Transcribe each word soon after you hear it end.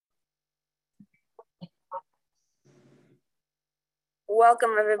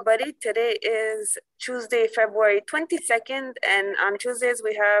Welcome, everybody. Today is Tuesday, February 22nd, and on Tuesdays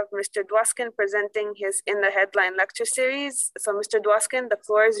we have Mr. Dwoskin presenting his In the Headline lecture series. So, Mr. Dwoskin, the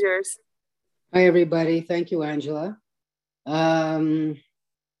floor is yours. Hi, everybody. Thank you, Angela.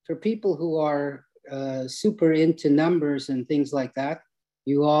 For people who are super into numbers and things like that,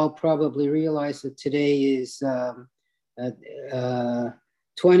 you all probably realize that today is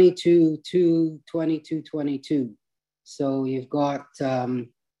 22-2-22-22. So you've got 7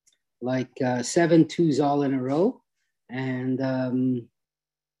 twos all in a row. And, the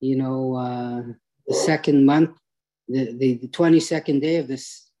second month, the 22nd day of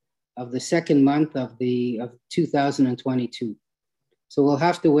the second month of 2022. So we'll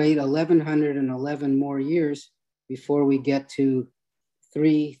have to wait 1,111 more years before we get to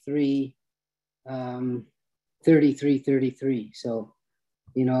 33. So,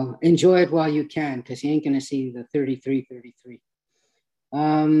 enjoy it while you can, because you ain't going to see the 33.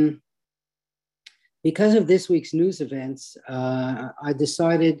 Because of this week's news events, I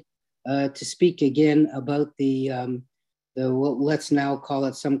decided to speak again about let's now call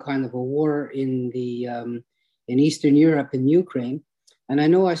it some kind of a war in Eastern Europe and Ukraine. And I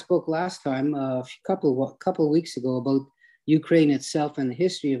know I spoke last time, a couple of weeks ago, about Ukraine itself and the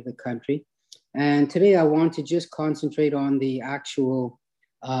history of the country. And today I want to just concentrate on the actual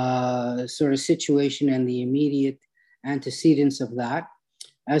sort of situation and the immediate antecedents of that,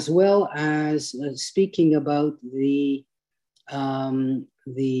 as well as speaking about the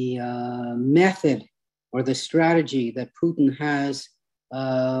method or the strategy that Putin has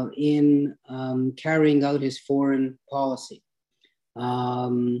in carrying out his foreign policy.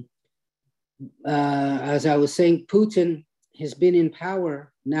 As I was saying, Putin has been in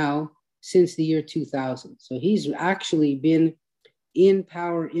power now since the year 2000. So he's actually been in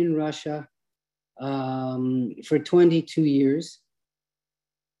power in Russia for 22 years.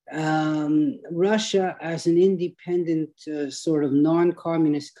 Russia, as an independent sort of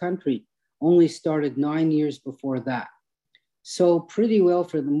non-communist country, only started 9 years before that. So pretty well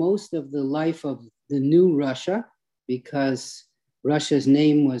for the most of the life of the new Russia, because Russia's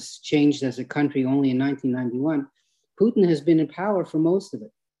name was changed as a country only in 1991, Putin has been in power for most of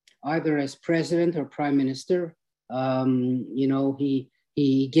it, either as president or prime minister.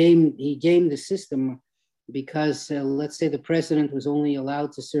 He gamed the system because let's say the president was only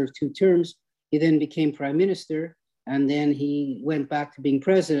allowed to serve 2 terms. He then became prime minister, and then he went back to being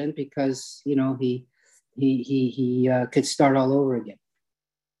president because he could start all over again.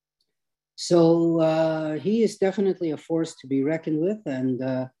 So he is definitely a force to be reckoned with, and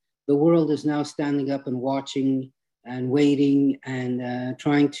the world is now standing up and watching and waiting and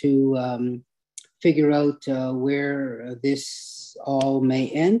trying to figure out where this all may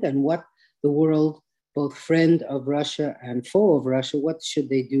end and what the world, both friend of Russia and foe of Russia, what should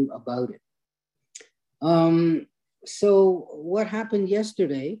they do about it? So what happened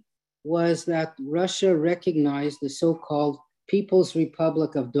yesterday was that Russia recognized the so-called People's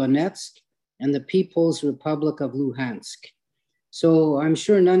Republic of Donetsk and the People's Republic of Luhansk. So I'm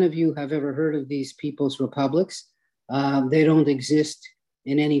sure none of you have ever heard of these People's Republics. They don't exist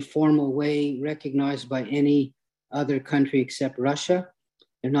in any formal way recognized by any other country except Russia.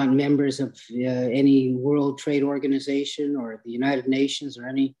 They're not members of any World Trade Organization or the United Nations or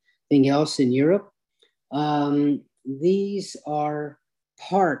anything else in Europe. These are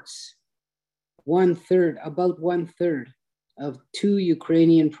parts, about one third of 2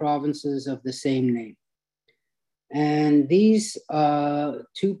 Ukrainian provinces of the same name. And these 2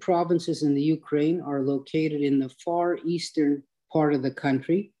 provinces in the Ukraine are located in the far eastern part of the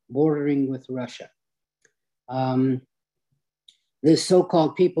country, bordering with Russia. The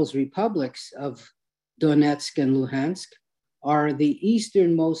so-called People's Republics of Donetsk and Luhansk are the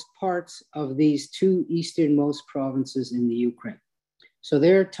easternmost parts of these 2 easternmost provinces in the Ukraine. So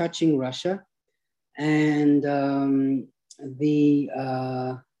they're touching Russia, and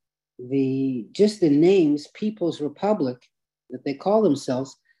just the names People's Republic that they call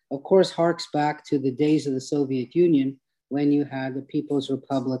themselves, of course, harks back to the days of the Soviet Union when you had the People's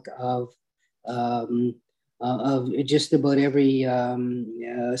Republic of just about every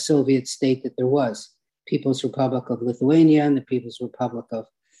Soviet state that there was. People's Republic of Lithuania and the People's Republic of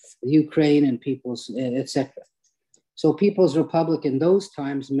Ukraine and etc. So People's Republic in those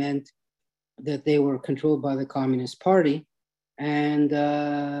times meant that they were controlled by the Communist Party, and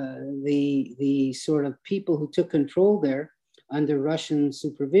the sort of people who took control there under Russian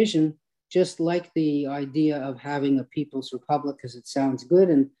supervision just liked the idea of having a People's Republic because it sounds good,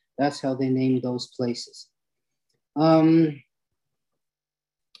 and that's how they named those places.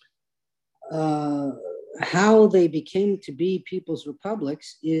 how they became to be people's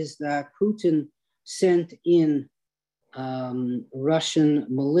republics is that Putin sent in Russian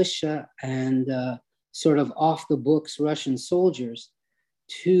militia and sort of off the books Russian soldiers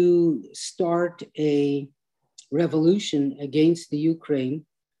to start a revolution against the Ukraine,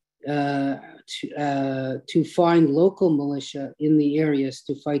 to find local militia in the areas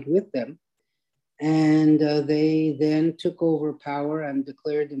to fight with them. And they then took over power and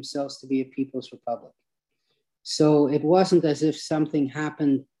declared themselves to be a people's republic. So it wasn't as if something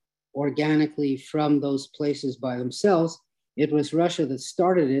happened organically from those places by themselves. It was Russia that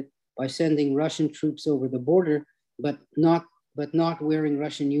started it by sending Russian troops over the border, but not wearing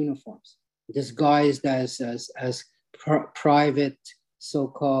Russian uniforms, disguised as private,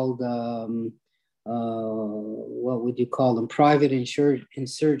 so-called what would you call them? Private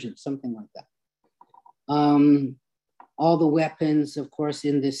insurgents, something like that. All the weapons, of course,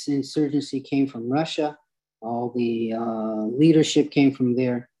 in this insurgency came from Russia. All the leadership came from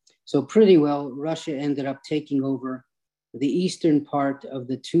there. So pretty well, Russia ended up taking over the eastern part of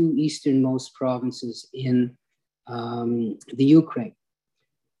the two easternmost provinces in the Ukraine.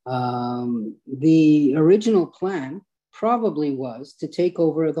 The original plan probably was to take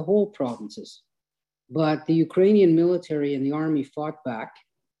over the whole provinces, but the Ukrainian military and the army fought back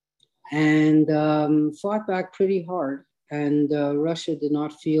pretty hard. And Russia did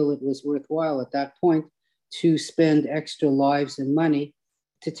not feel it was worthwhile at that point to spend extra lives and money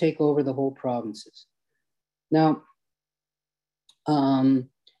to take over the whole provinces. Now,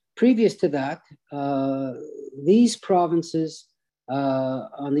 previous to that, these provinces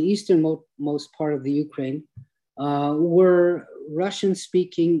on the easternmost part of the Ukraine were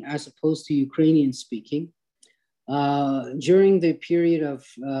Russian-speaking as opposed to Ukrainian-speaking. During the period of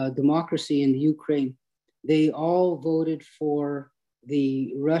democracy in the Ukraine, they all voted for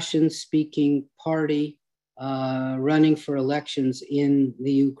the Russian-speaking party running for elections in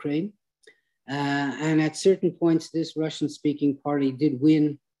the Ukraine. And at certain points, this Russian-speaking party did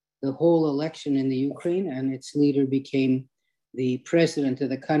win the whole election in the Ukraine, and its leader became the president of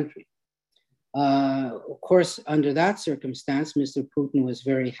the country. Of course, under that circumstance, Mr. Putin was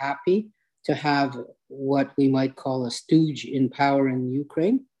very happy to have what we might call a stooge in power in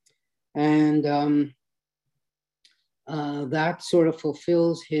Ukraine. And that sort of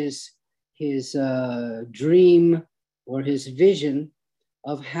fulfills his dream or his vision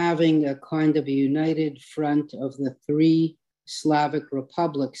of having a kind of a united front of the three Slavic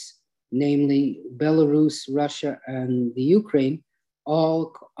republics, namely Belarus, Russia, and the Ukraine,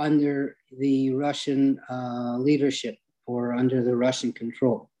 all under the Russian leadership or under the Russian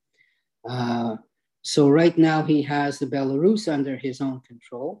control. So right now he has the Belarus under his own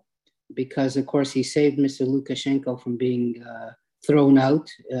control because, of course, he saved Mr. Lukashenko from being thrown out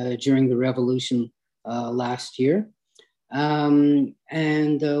during the revolution last year. While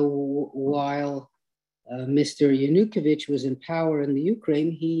Mr. Yanukovych was in power in the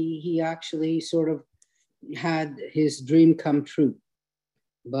Ukraine, he actually sort of had his dream come true.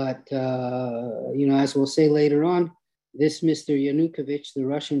 But, as we'll say later on, this Mr. Yanukovych, the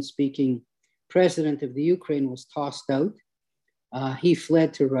Russian-speaking president of the Ukraine, was tossed out. He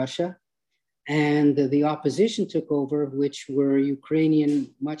fled to Russia, and the opposition took over, which were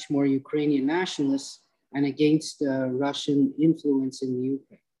much more Ukrainian nationalists and against Russian influence in the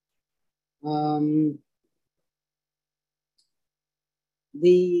Ukraine.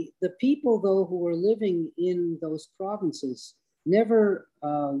 The people, though, who were living in those provinces never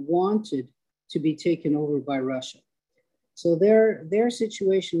wanted to be taken over by Russia. So their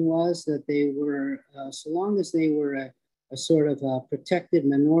situation was that they were, so long as they were a sort of a protected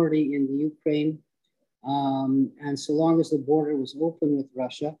minority in the Ukraine, and so long as the border was open with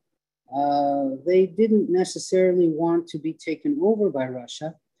Russia, they didn't necessarily want to be taken over by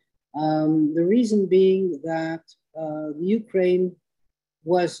Russia. The reason being that the Ukraine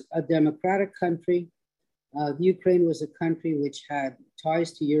was a democratic country. The Ukraine was a country which had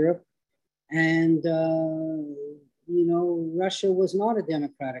ties to Europe, and Russia was not a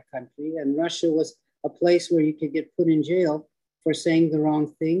democratic country, and Russia was a place where you could get put in jail for saying the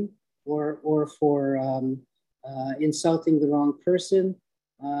wrong thing or for insulting the wrong person,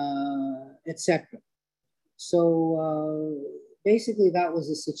 etc. So basically, that was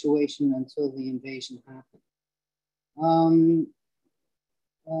the situation until the invasion happened.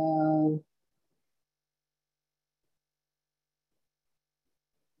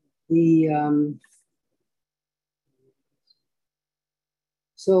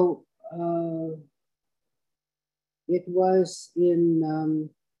 It was in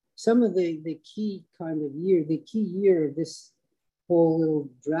some of the key year of this whole little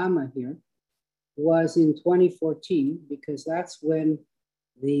drama here was in 2014, because that's when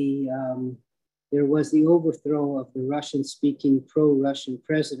there was the overthrow of the Russian-speaking pro-Russian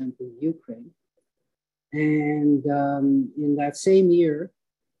president in Ukraine. And in that same year,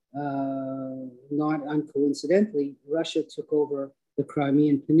 not uncoincidentally, Russia took over the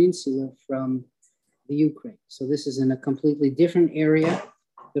Crimean Peninsula from the Ukraine. So this is in a completely different area.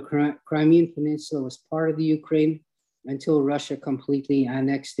 The Crimean Peninsula was part of the Ukraine until Russia completely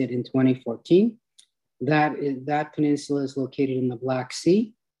annexed it in 2014. That peninsula is located in the Black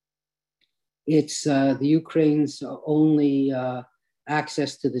Sea. It's the Ukraine's only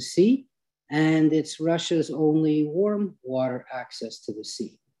access to the sea, and it's Russia's only warm water access to the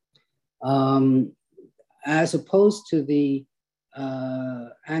sea. As opposed to the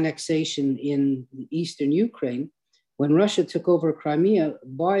annexation in eastern Ukraine, when Russia took over Crimea,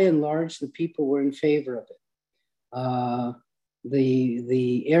 by and large, the people were in favor of it.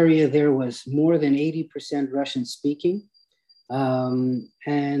 The area there was more than 80% Russian speaking. And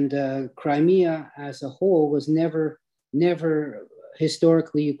Crimea as a whole was never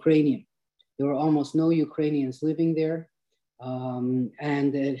historically Ukrainian. There were almost no Ukrainians living there,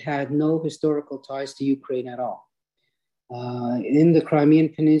 and it had no historical ties to Ukraine at all. In the Crimean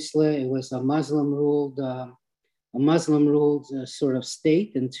Peninsula, it was a Muslim-ruled sort of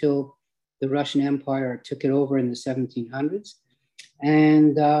state until the Russian Empire took it over in the 1700s.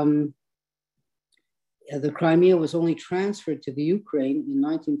 And the Crimea was only transferred to the Ukraine in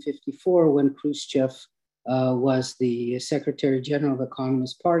 1954 when Khrushchev was the Secretary General of the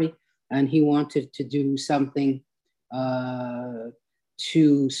Communist Party, and he wanted to do something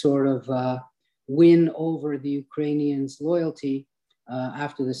to sort of win over the Ukrainians' loyalty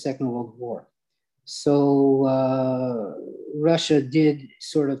after the Second World War. So Russia did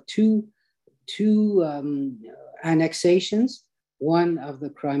sort of two annexations, one of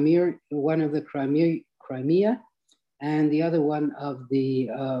the Crimea, and the other one of the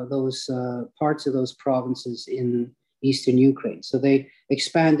those parts of those provinces in eastern Ukraine. So they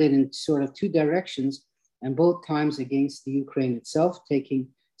expanded in sort of two directions, and both times against the Ukraine itself, taking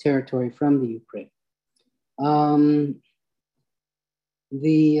territory from the Ukraine. When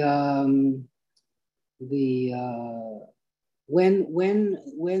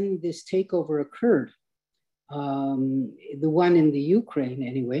this takeover occurred, the one in the Ukraine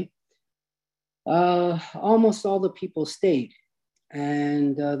anyway, almost all the people stayed.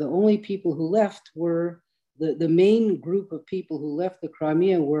 And the only people who left were, the main group of people who left the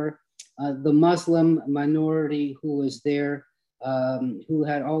Crimea were the Muslim minority who was there, who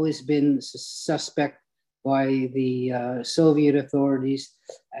had always been suspect by the Soviet authorities.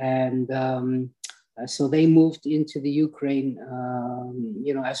 And so they moved into the Ukraine,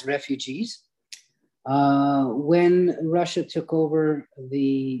 as refugees. When Russia took over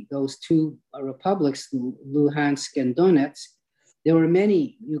those two republics, Luhansk and Donetsk, there were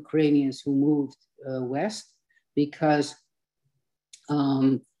many Ukrainians who moved west because,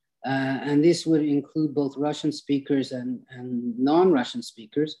 and this would include both Russian speakers and non-Russian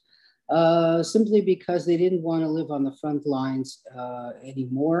speakers, simply because they didn't want to live on the front lines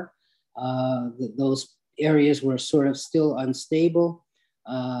anymore. Those areas were sort of still unstable.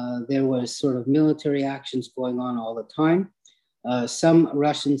 There was sort of military actions going on all the time. Some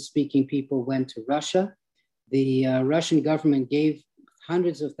Russian-speaking people went to Russia. The Russian government gave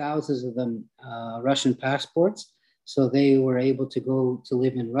hundreds of thousands of them Russian passports, so they were able to go to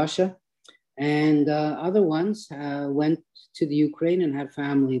live in Russia. And other ones went to the Ukraine and had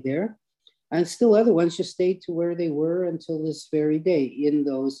family there. And still other ones just stayed to where they were until this very day in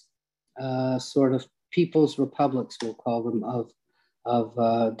those sort of people's republics, we'll call them, of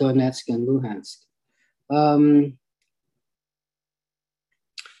Donetsk and Luhansk.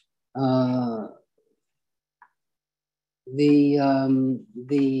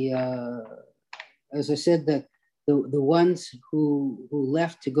 As I said, that the ones who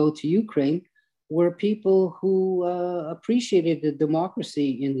left to go to Ukraine were people who appreciated the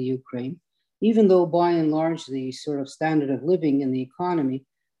democracy in the Ukraine, even though by and large the sort of standard of living and the economy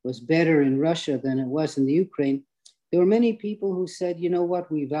was better in Russia than it was in the Ukraine. There were many people who said, you know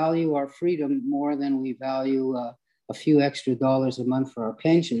what, we value our freedom more than we value a few extra dollars a month for our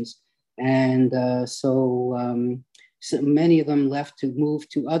pensions. And so many of them left to move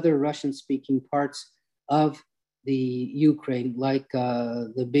to other Russian-speaking parts of the Ukraine, like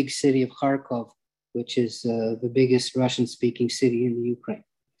the big city of Kharkov, which is the biggest Russian-speaking city in the Ukraine.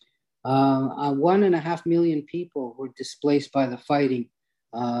 1.5 million people were displaced by the fighting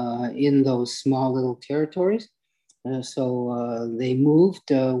in those small little territories. So they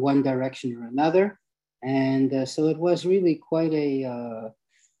moved one direction or another. And so it was really quite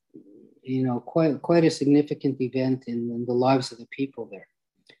quite a significant event in the lives of the people there.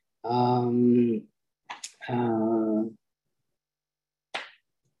 The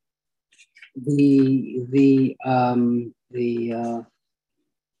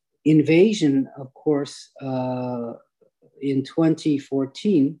invasion, of course, in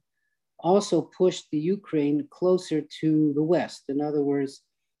 2014 also pushed the Ukraine closer to the West. In other words,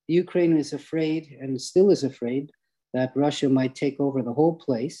 the Ukraine is afraid, and still is afraid, that Russia might take over the whole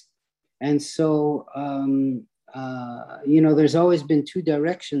place. And so, there's always been two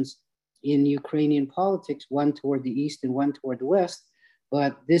directions in Ukrainian politics, one toward the East and one toward the West.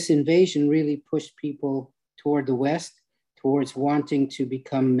 But this invasion really pushed people toward the West, towards wanting to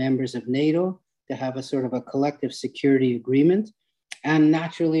become members of NATO, to have a sort of a collective security agreement. And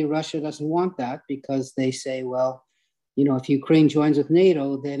naturally, Russia doesn't want that, because they say, well, if Ukraine joins with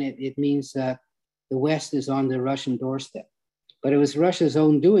NATO, then it means that the West is on the Russian doorstep. But it was Russia's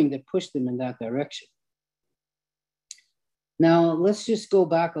own doing that pushed them in that direction. Now, let's just go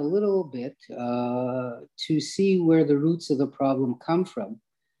back a little bit to see where the roots of the problem come from.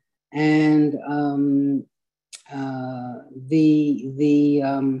 And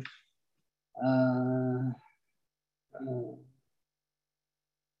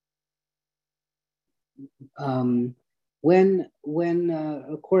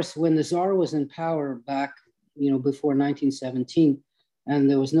of course, when the Tsar was in power back, before 1917, and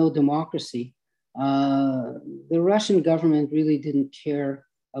there was no democracy, the Russian government really didn't care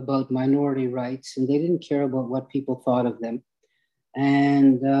about minority rights, and they didn't care about what people thought of them.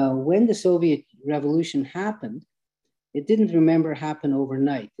 And when the Soviet Revolution happened, it didn't happen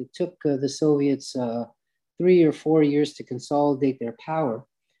overnight. It took the Soviets 3 or 4 years to consolidate their power.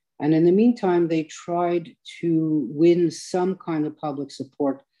 And in the meantime, they tried to win some kind of public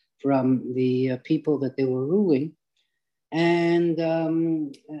support from the people that they were ruling. And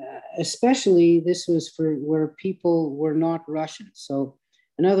especially this was for where people were not Russian. So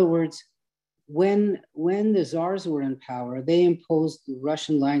in other words, when the Tsars were in power, they imposed the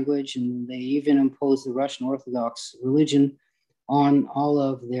Russian language, and they even imposed the Russian Orthodox religion on all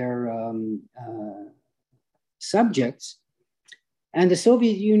of their subjects. And the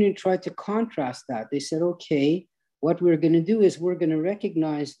Soviet Union tried to contrast that. They said, okay, what we're going to do is we're going to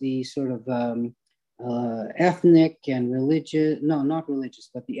recognize the sort of ethnic and religious, no, not religious,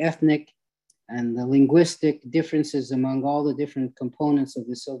 but the ethnic and the linguistic differences among all the different components of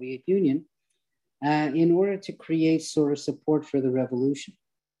the Soviet Union in order to create sort of support for the revolution.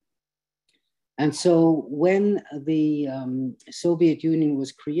 And so when the Soviet Union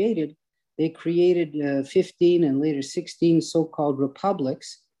was created, they created 15 and later 16 so-called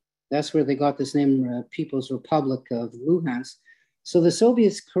republics. That's where they got this name, People's Republic of Luhansk. So the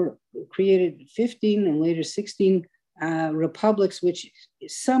Soviets created 15 and later 16 republics, which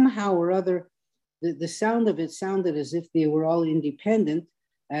somehow or other, the sound of it sounded as if they were all independent,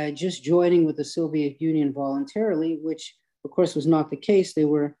 just joining with the Soviet Union voluntarily, which of course was not the case. They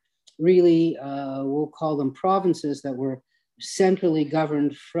were really, we'll call them provinces that were centrally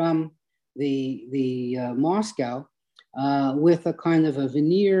governed from the Moscow, with a kind of a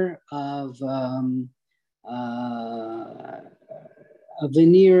veneer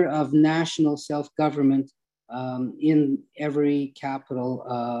of national self-government in every capital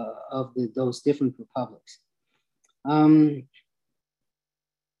of those different republics.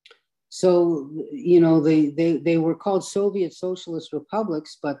 So, they were called Soviet Socialist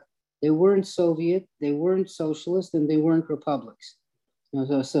Republics, but they weren't Soviet, they weren't socialist, and they weren't republics.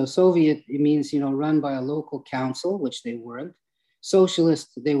 So Soviet, it means, run by a local council, which they weren't.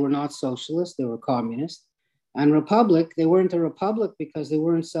 Socialist, they were not socialist, they were communist. And republic, they weren't a republic because they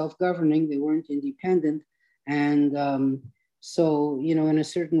weren't self-governing, they weren't independent. And so, in a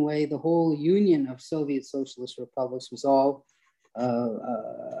certain way, the whole union of Soviet Socialist republics was all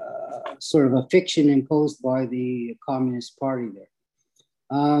sort of a fiction imposed by the Communist Party there.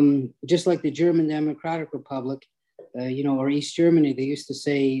 Just like the German Democratic Republic, or East Germany, they used to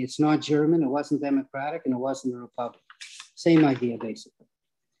say it's not German, it wasn't democratic, and it wasn't a republic. Same idea, basically.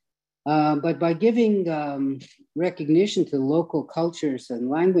 But by giving recognition to local cultures and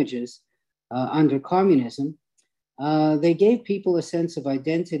languages under communism, they gave people a sense of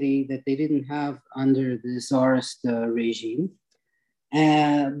identity that they didn't have under the Tsarist regime.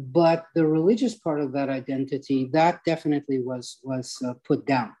 But the religious part of that identity, that definitely was put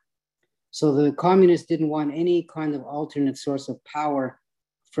down. So the communists didn't want any kind of alternate source of power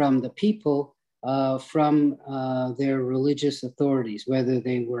from the people, from their religious authorities, whether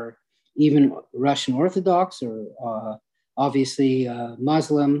they were even Russian Orthodox or obviously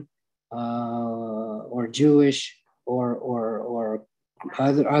Muslim or Jewish or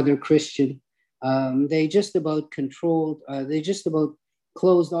other Christian. They just about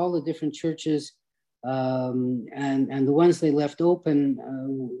closed all the different churches, and the ones they left open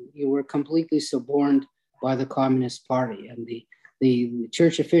were completely suborned by the Communist Party. And the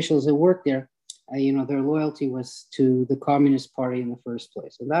church officials that worked there, their loyalty was to the Communist Party in the first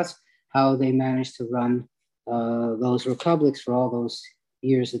place. And that's how they managed to run those republics for all those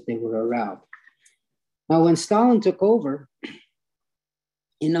years that they were around. Now, when Stalin took over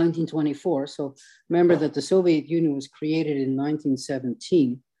in 1924, so remember that the Soviet Union was created in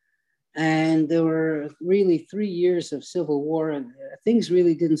 1917, and there were really 3 years of civil war, and things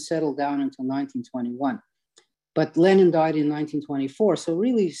really didn't settle down until 1921. But Lenin died in 1924, so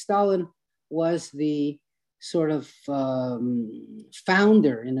really Stalin was the sort of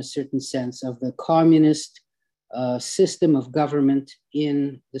founder, in a certain sense, of the communist system of government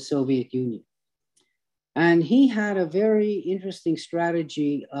in the Soviet Union. And he had a very interesting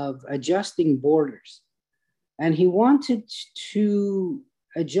strategy of adjusting borders. And he wanted to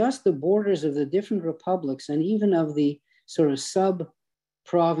adjust the borders of the different republics and even of the sort of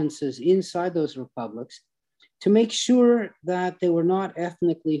sub-provinces inside those republics to make sure that they were not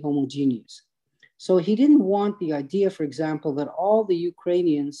ethnically homogeneous. So he didn't want the idea, for example, that all the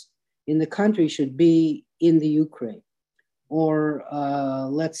Ukrainians in the country should be in the Ukraine. Or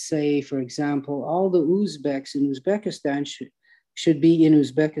let's say, for example, all the Uzbeks in Uzbekistan should be in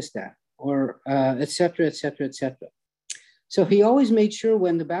Uzbekistan, or et cetera, et cetera, et cetera. So he always made sure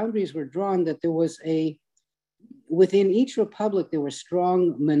when the boundaries were drawn that there was within each republic, there were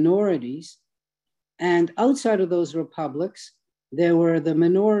strong minorities. And outside of those republics, there were the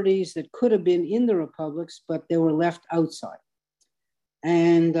minorities that could have been in the republics, but they were left outside.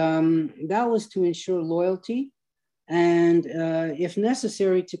 And that was to ensure loyalty. And if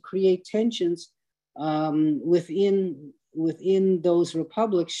necessary, to create tensions within those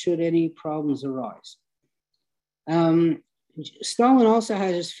republics should any problems arise. Stalin also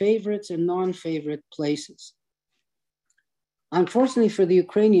had his favorites and non-favorite places. Unfortunately for the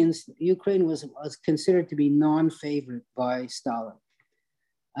Ukrainians, Ukraine was considered to be non-favorite by Stalin.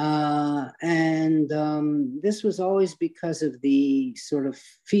 This was always because of the sort of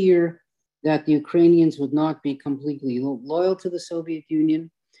fear that the Ukrainians would not be completely loyal to the Soviet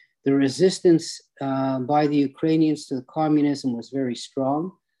Union. The resistance by the Ukrainians to the communism was very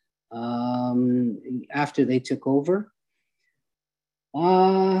strong after they took over.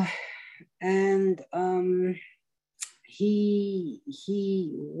 What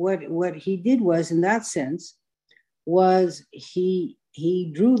he did was, in that sense, was he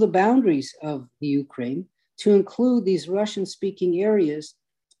drew the boundaries of the Ukraine to include these Russian-speaking areas,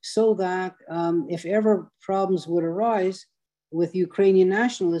 so that if ever problems would arise with Ukrainian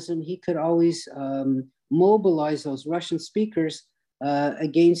nationalism, he could always mobilize those Russian speakers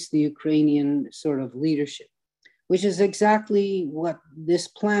against the Ukrainian sort of leadership, which is exactly what this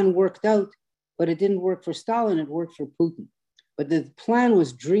plan worked out, but it didn't work for Stalin, it worked for Putin. But the plan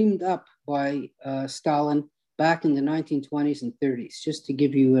was dreamed up by Stalin back in the 1920s and 30s, just to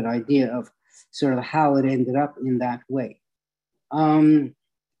give you an idea of sort of how it ended up in that way.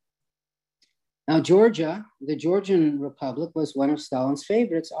 Now, Georgia, the Georgian Republic, was one of Stalin's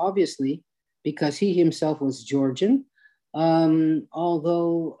favorites, obviously, because he himself was Georgian,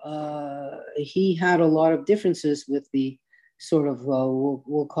 although he had a lot of differences with the sort of,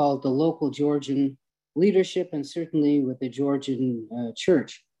 we'll call it the local Georgian leadership, and certainly with the Georgian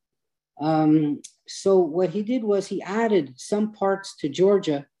church. So what he did was he added some parts to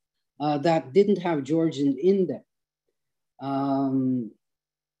Georgia that didn't have Georgian in them.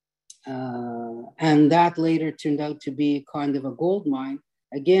 And that later turned out to be kind of a gold mine,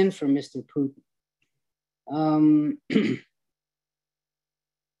 again, for Mr. Putin.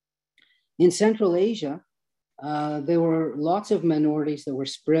 In Central Asia, there were lots of minorities that were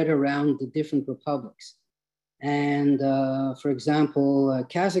spread around the different republics. And for example,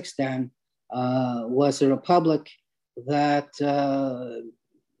 Kazakhstan was a republic that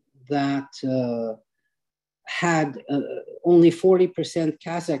had only 40%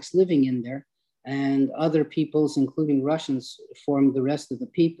 Kazakhs living in there, and other peoples, including Russians, formed the rest of the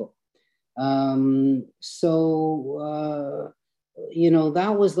people. That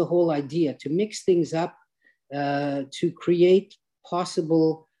was the whole idea, to mix things up, to create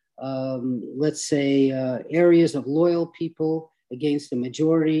possible, let's say, areas of loyal people against the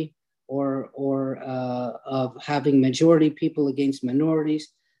majority, or of having majority people against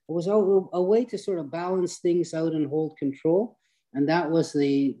minorities. It was a way to sort of balance things out and hold control. And that was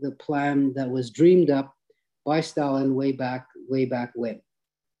the plan that was dreamed up by Stalin way back when.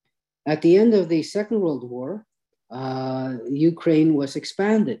 At the end of the Second World War, Ukraine was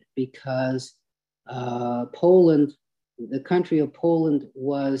expanded because Poland, the country of Poland,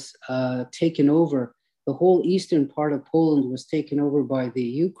 was taken over. The whole eastern part of Poland was taken over by the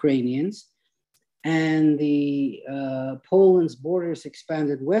Ukrainians, and the Poland's borders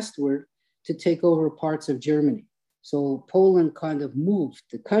expanded westward to take over parts of Germany. So Poland kind of moved.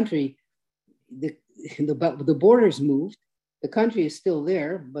 The country, the borders moved. The country is still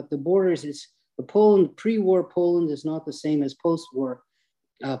there, but the borders is the Poland, pre-war Poland is not the same as post-war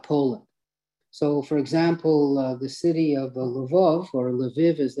Poland. So, for example, the city of Lvov, or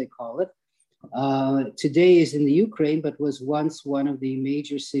Lviv as they call it, today is in the Ukraine, but was once one of the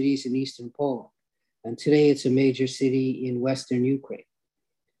major cities in eastern Poland. And today it's a major city in Western Ukraine.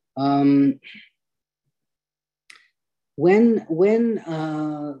 When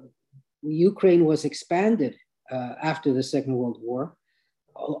Ukraine was expanded after the Second World War,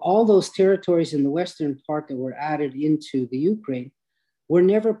 all those territories in the western part that were added into the Ukraine were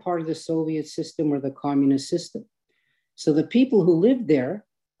never part of the Soviet system or the communist system. So the people who lived there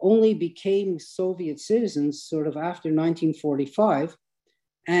only became Soviet citizens sort of after 1945.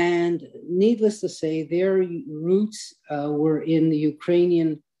 And needless to say, their roots were in the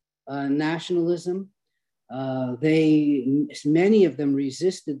Ukrainian nationalism. Many of them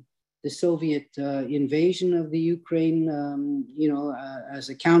resisted the Soviet invasion of the Ukraine, as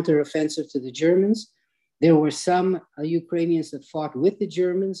a counteroffensive to the Germans. There were some Ukrainians that fought with the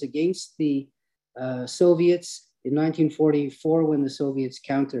Germans against the Soviets in 1944 when the Soviets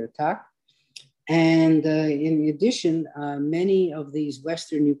counterattacked. And in addition, many of these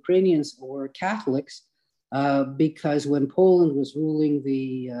Western Ukrainians were Catholics because when Poland was ruling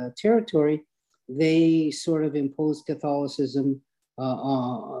the territory, they sort of imposed Catholicism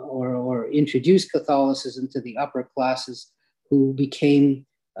or introduced Catholicism to the upper classes who became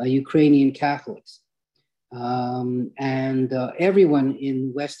Ukrainian Catholics. Everyone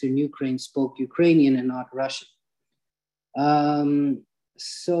in Western Ukraine spoke Ukrainian and not Russian.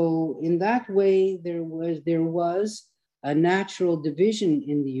 So in that way, there was a natural division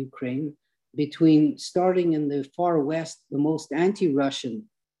in the Ukraine between starting in the far west, the most anti-Russian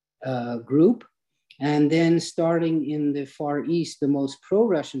group, and then starting in the far east, the most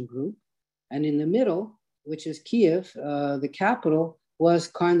pro-Russian group, and in the middle, which is Kiev, the capital, was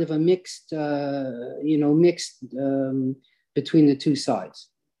kind of a mixed between the two sides.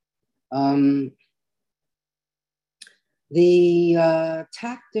 The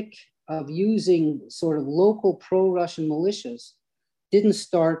tactic of using sort of local pro-Russian militias didn't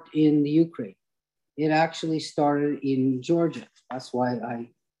start in the Ukraine. It actually started in Georgia. That's why I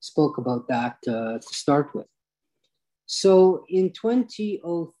spoke about that to start with. So in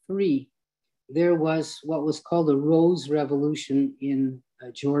 2003, there was what was called a Rose Revolution in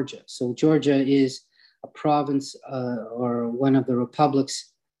Georgia. So Georgia is a province or one of the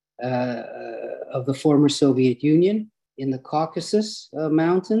republics of the former Soviet Union in the Caucasus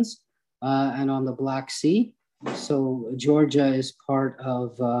Mountains and on the Black Sea. So Georgia is part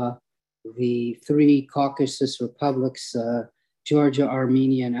of the three Caucasus republics, Georgia,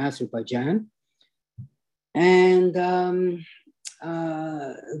 Armenia, and Azerbaijan. And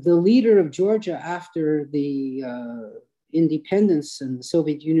the leader of Georgia after the independence and the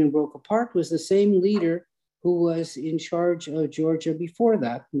Soviet Union broke apart was the same leader who was in charge of Georgia before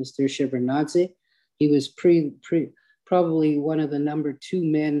that, Mr. Shevardnadze. He was probably one of the number 2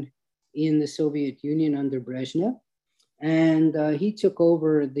 men in the Soviet Union under Brezhnev. And he took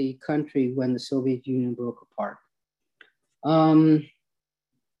over the country when the Soviet Union broke apart. In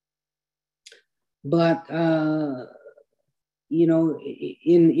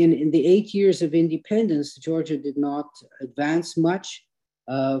the 8 years of independence, Georgia did not advance much.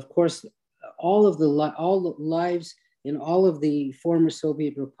 Of course, all the lives in all of the former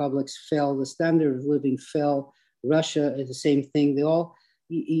Soviet republics fell. The standard of living fell. Russia is the same thing. They all,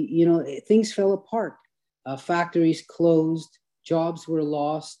 things fell apart. Factories closed. Jobs were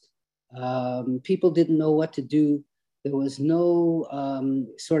lost. People didn't know what to do. There was no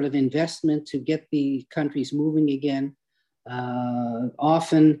sort of investment to get the countries moving again.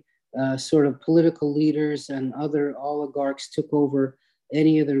 Often sort of political leaders and other oligarchs took over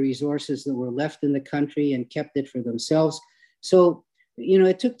any of the resources that were left in the country and kept it for themselves. So,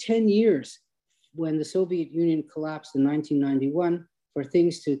 it took 10 years when the Soviet Union collapsed in 1991 for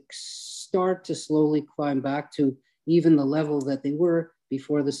things to start to slowly climb back to even the level that they were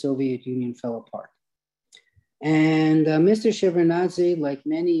before the Soviet Union fell apart. And Mr. Shevardnadze, like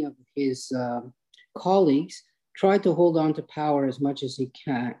many of his colleagues, tried to hold on to power as much as he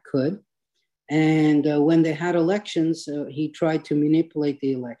could. And when they had elections, he tried to manipulate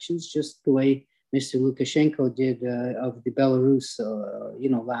the elections just the way Mr. Lukashenko did of the Belarus,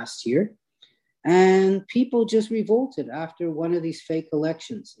 last year. And people just revolted after one of these fake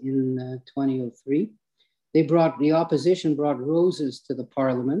elections in 2003. The opposition brought roses to the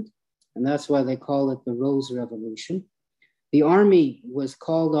parliament, and that's why they call it the Rose Revolution. The army was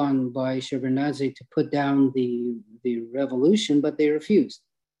called on by Shevardnadze to put down the revolution, but they refused.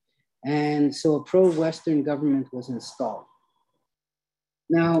 And so a pro-Western government was installed.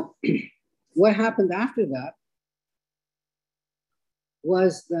 Now, what happened after that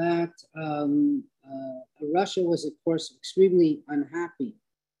was that Russia was, of course, extremely unhappy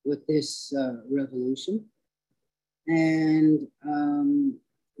with this revolution. And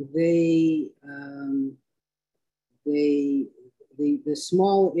the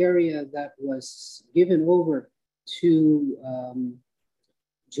small area that was given over to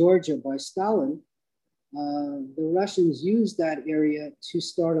Georgia by Stalin, the Russians used that area to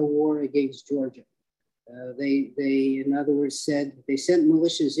start a war against Georgia. They, in other words, they sent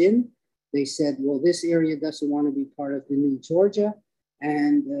militias in. They said, well, this area doesn't want to be part of the new Georgia.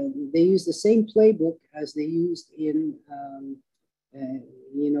 And they used the same playbook as they used in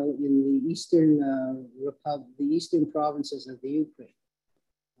the eastern provinces of the Ukraine.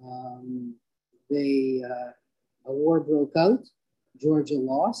 A war broke out. Georgia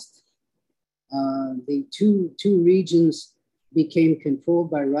lost. The two regions became controlled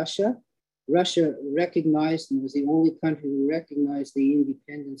by Russia. Russia recognized and was the only country who recognized the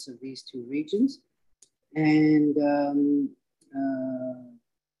independence of these two regions. And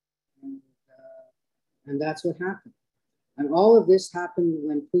that's what happened. And all of this happened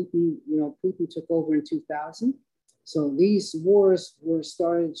when Putin took over in 2000. So these wars were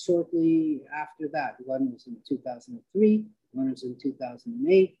started shortly after that. One was in 2003, one was in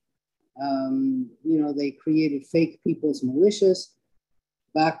 2008. They created fake people's militias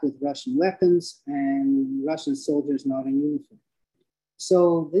backed with Russian weapons and Russian soldiers not in uniform.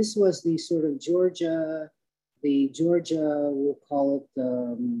 So this was the sort of Georgia, we'll call it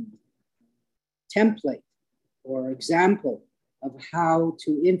template or example of how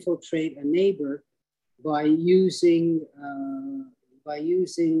to infiltrate a neighbor by using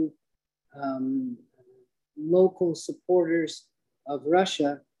local supporters of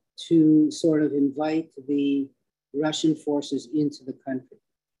Russia to sort of invite the Russian forces into the country.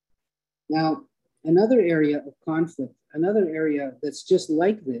 Now, another area of conflict, another area that's just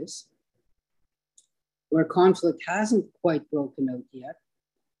like this, where conflict hasn't quite broken out yet,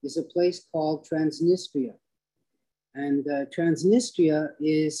 is a place called Transnistria. And Transnistria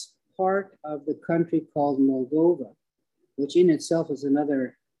is part of the country called Moldova, which in itself is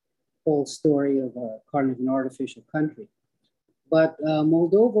another whole story of a kind of an artificial country. But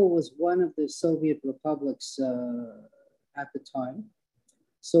Moldova was one of the Soviet republics at the time.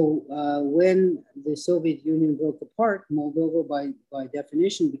 So when the Soviet Union broke apart, Moldova, by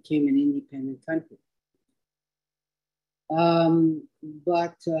definition, became an independent country.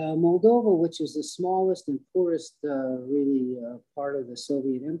 But Moldova, which is the smallest and poorest part of the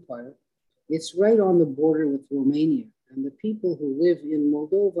Soviet Empire, it's right on the border with Romania. And the people who live in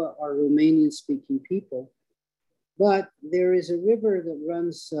Moldova are Romanian-speaking people. But there is a river that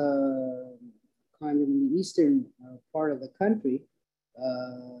runs kind of in the eastern part of the country,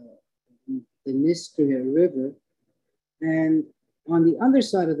 the Dnistria River. And on the other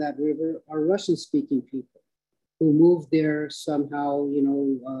side of that river are Russian-speaking people who moved there somehow,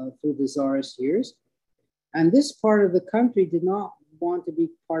 through the Tsarist years. And this part of the country did not want to be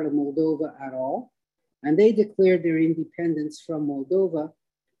part of Moldova at all. And they declared their independence from Moldova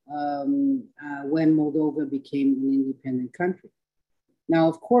when Moldova became an independent country. Now,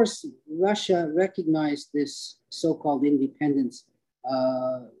 of course, Russia recognized this so-called independence,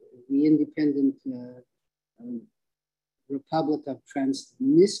 the independent Republic of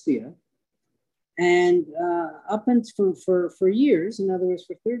Transnistria. And up until for years, in other words,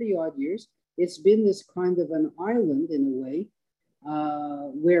 for 30 odd years, it's been this kind of an island in a way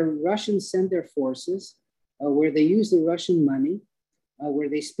where Russians send their forces, where they use the Russian money, where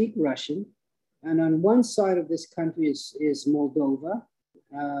they speak Russian. And on one side of this country is Moldova,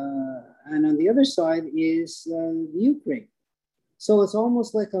 and on the other side is Ukraine. So it's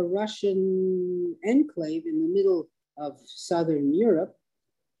almost like a Russian enclave in the middle of Southern Europe,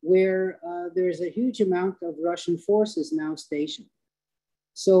 where there's a huge amount of Russian forces now stationed.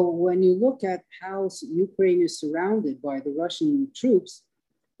 So when you look at how Ukraine is surrounded by the Russian troops,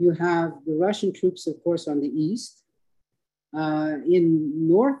 you have the Russian troops, of course, on the east. In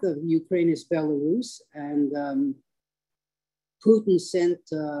north of Ukraine is Belarus, and Putin sent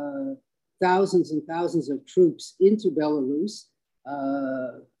thousands and thousands of troops into Belarus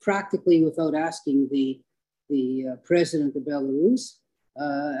practically without asking the president of Belarus.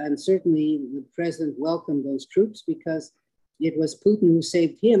 And certainly the president welcomed those troops because it was Putin who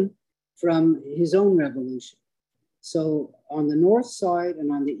saved him from his own revolution. So on the north side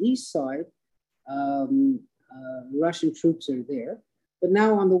and on the east side, Russian troops are there. But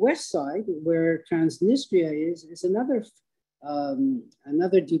now on the west side, where Transnistria is another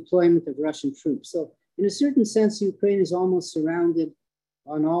deployment of Russian troops. So in a certain sense, Ukraine is almost surrounded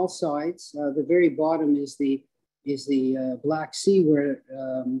on all sides. The very bottom is the Black Sea, where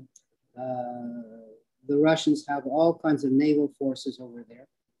the Russians have all kinds of naval forces over there.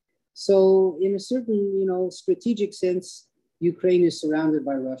 So in a certain, strategic sense, Ukraine is surrounded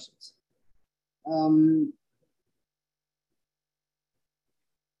by Russians.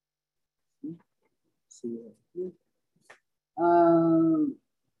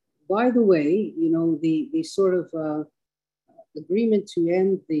 By the way, the sort of agreement to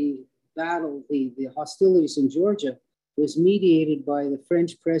end the battle, the hostilities in Georgia, was mediated by the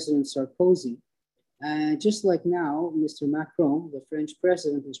French President Sarkozy. Just like now, Mr. Macron, the French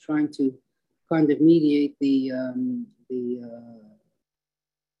president, is trying to kind of mediate the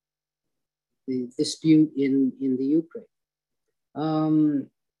dispute in the Ukraine.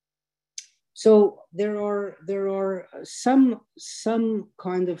 So there are some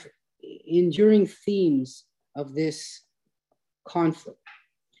kind of enduring themes of this conflict.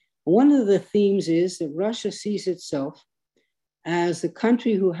 One of the themes is that Russia sees itself as the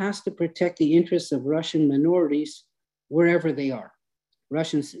country who has to protect the interests of Russian minorities wherever they are.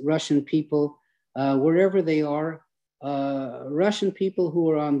 Russian people, wherever they are, Russian people who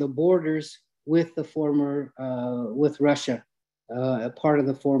are on the borders with the former, with Russia, a part of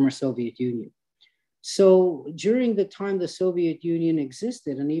the former Soviet Union. So during the time the Soviet Union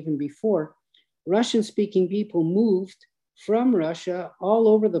existed, and even before, Russian-speaking people moved from Russia all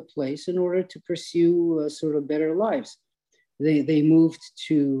over the place in order to pursue sort of better lives. They moved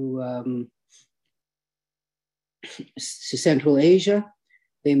to Central Asia.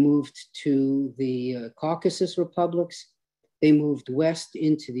 They moved to the Caucasus republics. They moved west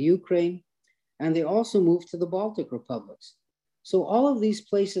into the Ukraine, and they also moved to the Baltic republics. So all of these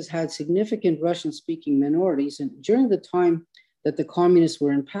places had significant Russian-speaking minorities, and during the time that the communists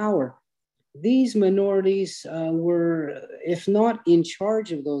were in power, these minorities were, if not in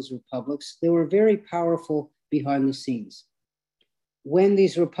charge of those republics, they were very powerful behind the scenes. When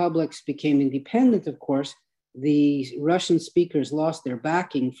these republics became independent, of course, the Russian speakers lost their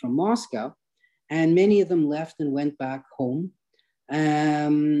backing from Moscow, and many of them left and went back home,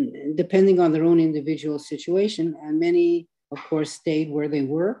 depending on their own individual situation. And many, of course, stayed where they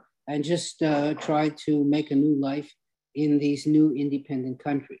were and just tried to make a new life in these new independent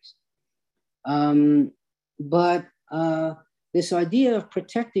countries. But this idea of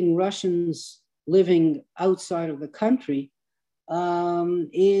protecting Russians living outside of the country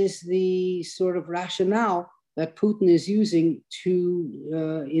is the sort of rationale that Putin is using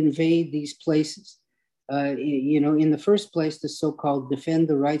to invade these places. In the first place, the so-called defend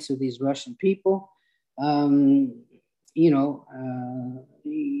the rights of these Russian people.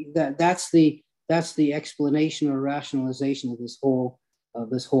 That's the explanation or rationalization of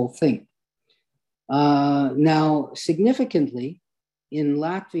this whole thing. Now, significantly, in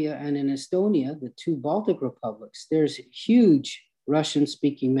Latvia and in Estonia, the two Baltic republics, there's huge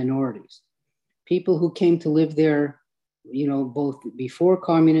Russian-speaking minorities. People who came to live there, both before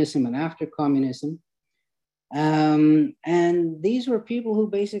communism and after communism. And these were people who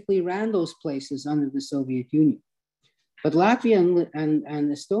basically ran those places under the Soviet Union. But Latvia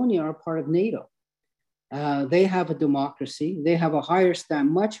and Estonia are part of NATO. They have a democracy. They have a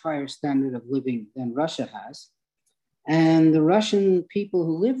much higher standard of living than Russia has. And the Russian people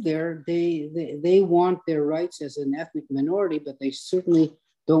who live there, they want their rights as an ethnic minority, but they certainly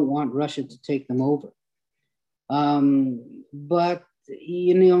don't want Russia to take them over. But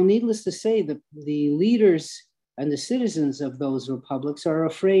needless to say, the leaders and the citizens of those republics are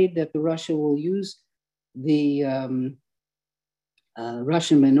afraid that Russia will use the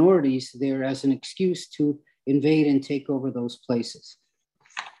Russian minorities there as an excuse to invade and take over those places.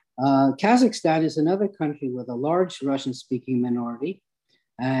 Kazakhstan is another country with a large Russian-speaking minority.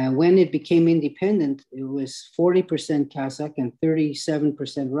 When it became independent, it was 40% Kazakh and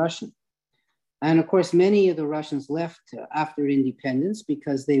 37% Russian. And of course, many of the Russians left after independence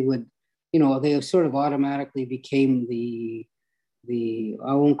because they would, they sort of automatically became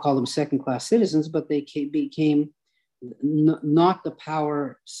I won't call them second-class citizens, but they became not the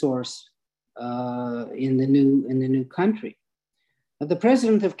power source in the new country. But the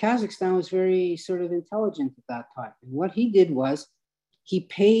president of Kazakhstan was very sort of intelligent at that time. And what he did was he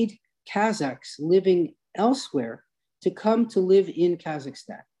paid Kazakhs living elsewhere to come to live in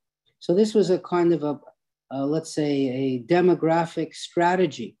Kazakhstan. So this was a kind of let's say, a demographic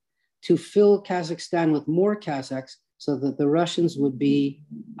strategy to fill Kazakhstan with more Kazakhs so that the Russians would be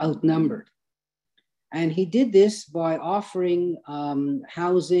outnumbered. And he did this by offering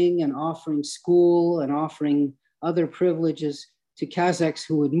housing and offering school and offering other privileges to Kazakhs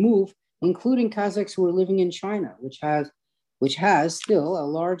who would move, including Kazakhs who were living in China, which has still a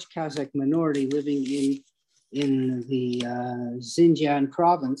large Kazakh minority living in the Xinjiang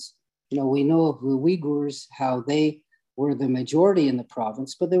province. You know, we know of the Uyghurs, how they were the majority in the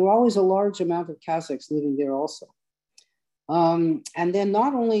province, but there were always a large amount of Kazakhs living there also. And then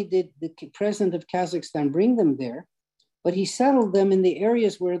not only did the president of Kazakhstan bring them there, but he settled them in the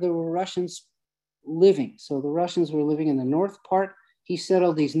areas where there were Russians living. So the Russians were living in the north part. He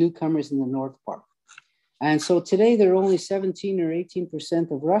settled these newcomers in the north part. And so today there are only 17 or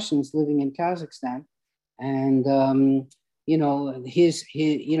 18% of Russians living in Kazakhstan. And, you know,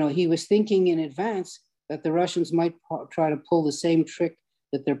 he was thinking in advance that the Russians might try to pull the same trick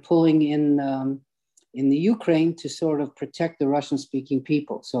that they're pulling in the Ukraine to sort of protect the Russian-speaking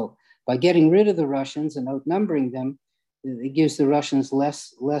people. So by getting rid of the Russians and outnumbering them, it gives the Russians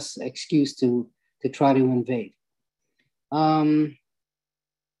less excuse to try to invade. One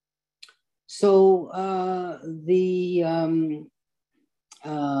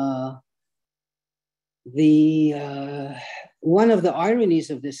of the ironies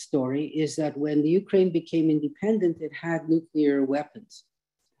of this story is that when the Ukraine became independent, it had nuclear weapons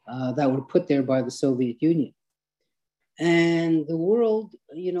that were put there by the Soviet Union. And the world,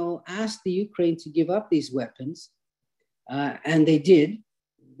 you know, asked the Ukraine to give up these weapons, and they did.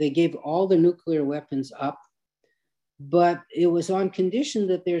 They gave all the nuclear weapons up, but it was on condition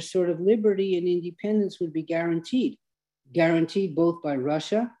that their sort of liberty and independence would be guaranteed both by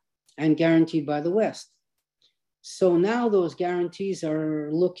Russia and guaranteed by the West. So now those guarantees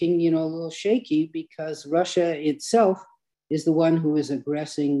are looking, you know, a little shaky because Russia itself is the one who is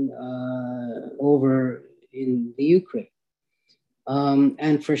aggressing over in the Ukraine.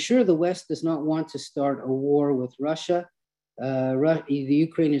 And for sure, the West does not want to start a war with Russia. The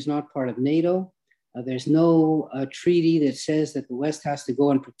Ukraine is not part of NATO. There's no treaty that says that the West has to go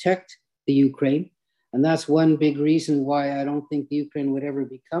and protect the Ukraine. And that's one big reason why I don't think the Ukraine would ever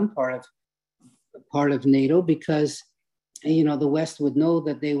become part of NATO, because, you know, the West would know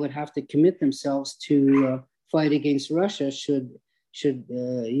that they would have to commit themselves to fight against Russia should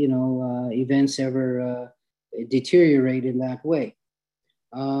events ever deteriorate in that way.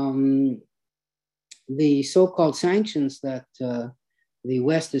 The so-called sanctions that the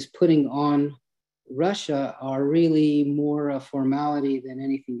West is putting on Russia are really more a formality than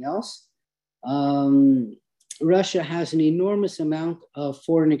anything else. Russia has an enormous amount of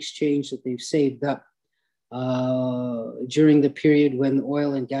foreign exchange that they've saved up during the period when the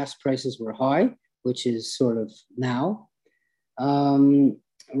oil and gas prices were high, which is sort of now.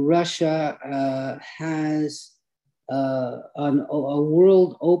 Russia has a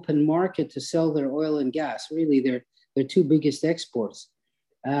world open market to sell their oil and gas. Really, their two biggest exports.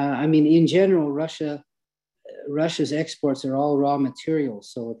 I mean, in general, Russia's exports are all raw materials.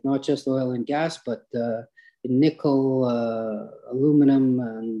 So it's not just oil and gas, but nickel, aluminum,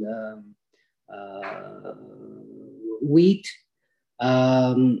 and wheat.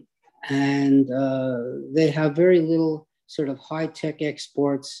 And they have very little sort of high-tech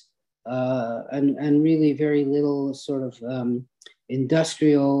exports and really very little sort of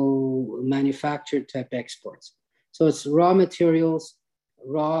industrial manufactured type exports. So it's raw materials,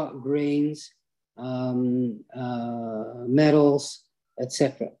 raw grains, metals,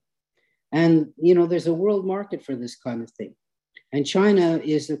 etc. And, you know, there's a world market for this kind of thing. And China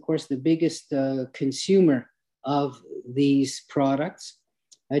is, of course, the biggest consumer of these products.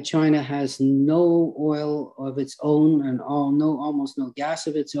 China has no oil of its own and almost no gas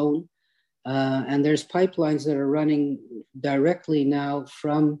of its own. And there's pipelines that are running directly now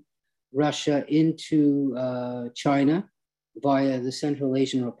from Russia into China via the Central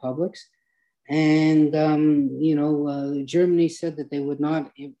Asian republics. And, Germany said that they would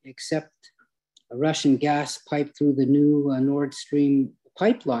not accept a Russian gas pipe through the new Nord Stream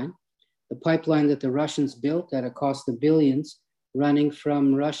pipeline, the pipeline that the Russians built at a cost of billions, running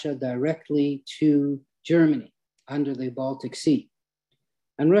from Russia directly to Germany under the Baltic Sea.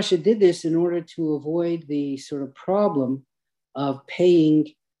 And Russia did this in order to avoid the sort of problem of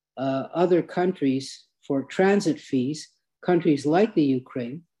paying other countries for transit fees, countries like the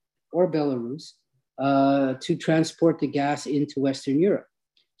Ukraine or Belarus, to transport the gas into Western Europe.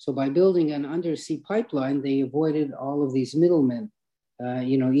 So by building an undersea pipeline, they avoided all of these middlemen,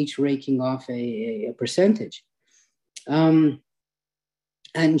 each raking off a percentage. And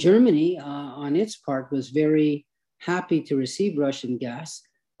Germany, on its part, was very happy to receive Russian gas.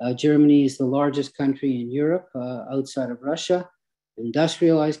 Germany is the largest country in Europe outside of Russia,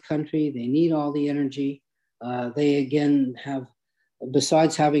 industrialized country. They need all the energy. They again have,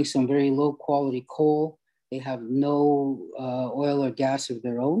 besides having some very low quality coal, they have no oil or gas of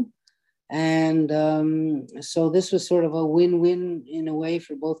their own. And so this was sort of a win-win in a way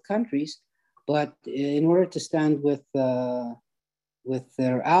for both countries. But in order to stand with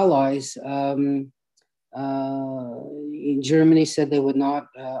their allies, Germany said they would not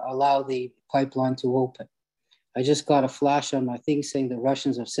allow the pipeline to open. I just got a flash on my thing saying the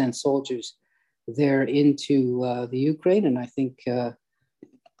Russians have sent soldiers there into the Ukraine, and I think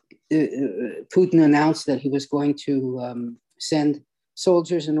Putin announced that he was going to send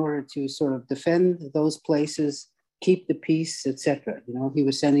soldiers in order to sort of defend those places, keep the peace, etc. He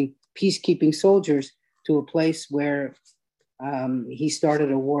was sending peacekeeping soldiers to a place where he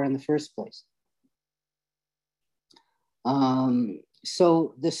started a war in the first place.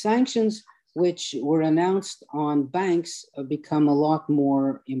 So the sanctions which were announced on banks have become a lot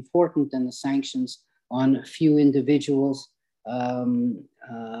more important than the sanctions on a few individuals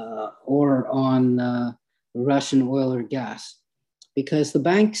or on Russian oil or gas. Because the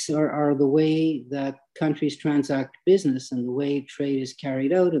banks are the way that countries transact business and the way trade is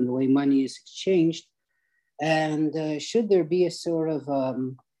carried out and the way money is exchanged. And should there be a sort of a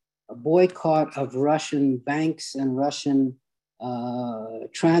boycott of Russian banks and Russian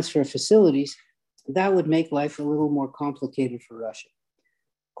transfer facilities, that would make life a little more complicated for Russia.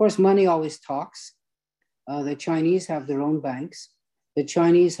 Of course, money always talks. The Chinese have their own banks. The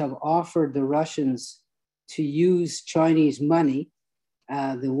Chinese have offered the Russians to use Chinese money,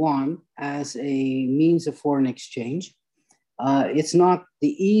 the yuan, as a means of foreign exchange. It's not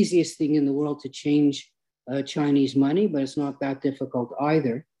the easiest thing in the world to change Chinese money, but it's not that difficult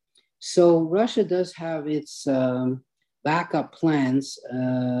either. So Russia does have its backup plans,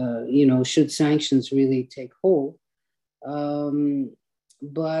 should sanctions really take hold.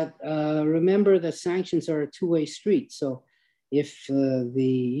 But remember that sanctions are a two-way street. So if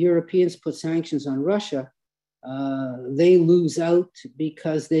the Europeans put sanctions on Russia, they lose out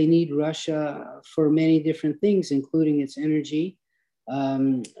because they need Russia for many different things, including its energy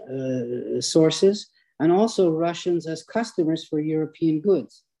sources, and also Russians as customers for European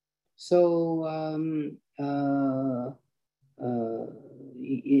goods. So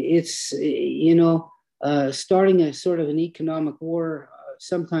it's, starting a sort of an economic war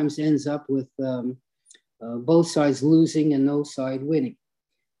sometimes ends up with both sides losing and no side winning.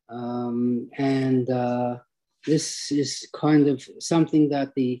 This is kind of something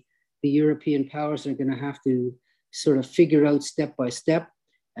that the European powers are going to have to sort of figure out step by step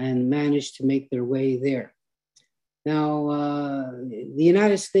and manage to make their way there. Now, the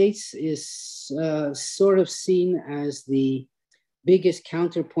United States is sort of seen as the biggest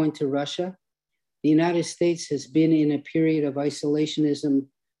counterpoint to Russia. The United States has been in a period of isolationism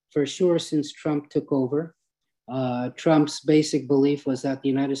for sure since Trump took over. Trump's basic belief was that the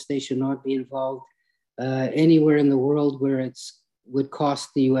United States should not be involved anywhere in the world where it would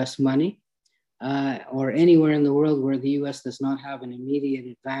cost the US money, or anywhere in the world where the US does not have an immediate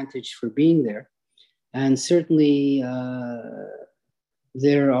advantage for being there. And certainly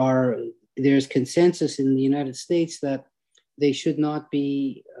there's consensus in the United States that they should not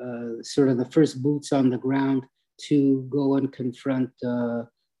be sort of the first boots on the ground to go and confront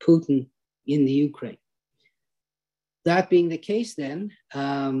Putin in the Ukraine. That being the case, then,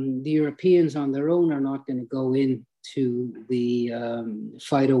 the Europeans on their own are not going to go into the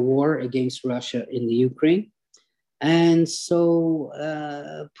fight a war against Russia in the Ukraine. And so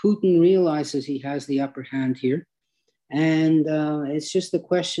Putin realizes he has the upper hand here. And it's just a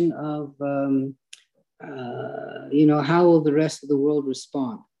question of, how will the rest of the world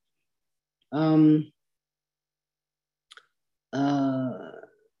respond?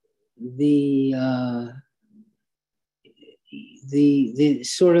 The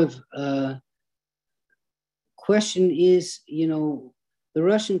sort of question is, the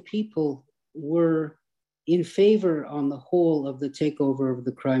Russian people were in favor on the whole of the takeover of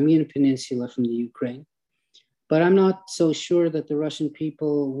the Crimean Peninsula from the Ukraine. But I'm not so sure that the Russian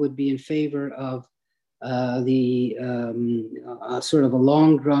people would be in favor of sort of a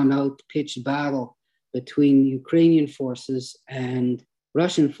long drawn out pitched battle between Ukrainian forces and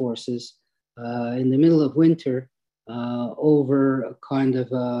Russian forces in the middle of winter over a kind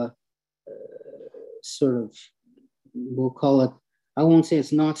of sort of, we'll call it, I won't say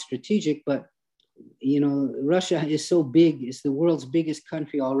it's not strategic, but Russia is so big, it's the world's biggest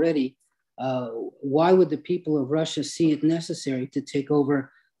country already. Why would the people of Russia see it necessary to take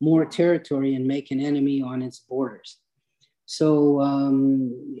over more territory and make an enemy on its borders? So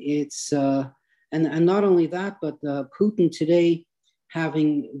it's, and not only that, but Putin today,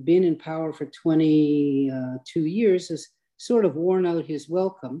 having been in power for 22 years, has sort of worn out his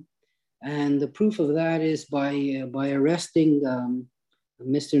welcome. And the proof of that is by arresting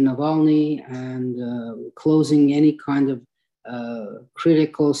Mr. Navalny and closing any kind of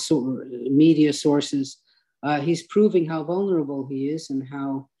critical media sources. He's proving how vulnerable he is and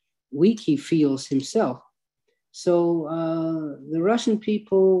how weak he feels himself. So the Russian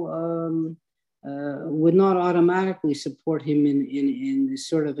people would not automatically support him in this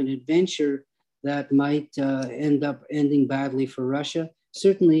sort of an adventure that might end up ending badly for Russia,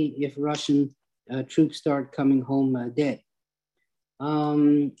 certainly if Russian troops start coming home dead.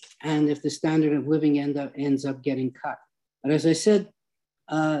 And if the standard of living ends up getting cut. But as I said,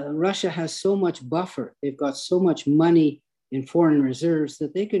 Russia has so much buffer, they've got so much money in foreign reserves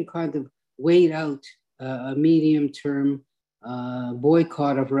that they can kind of wait out a medium-term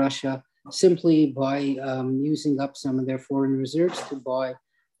boycott of Russia simply by using up some of their foreign reserves to buy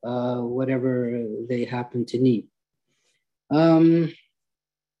whatever they happen to need.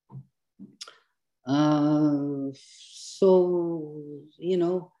 So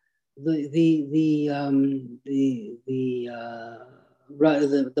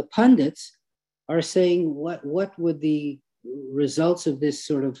the pundits are saying what would the results of this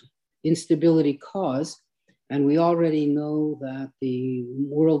sort of instability cause? And we already know that the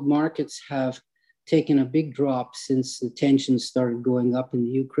world markets have taken a big drop since the tensions started going up in the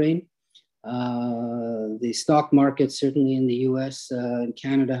Ukraine. The stock markets, certainly in the US and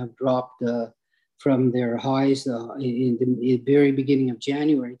Canada, have dropped from their highs in the very beginning of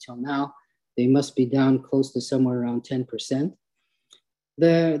January till now. They must be down close to somewhere around 10%.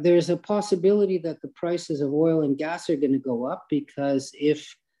 There's a possibility that the prices of oil and gas are going to go up, because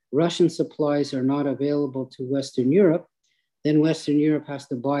if Russian supplies are not available to Western Europe, then Western Europe has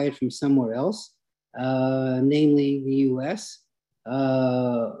to buy it from somewhere else, namely the US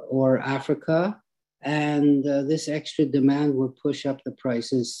or Africa. And this extra demand would push up the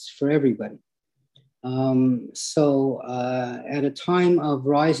prices for everybody. So at a time of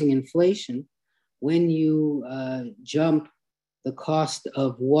rising inflation, when you jump the cost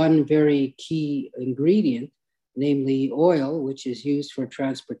of one very key ingredient, namely oil, which is used for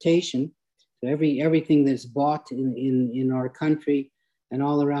transportation. So everything that's bought in our country and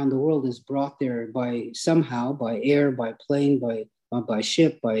all around the world is brought there by air, by plane, by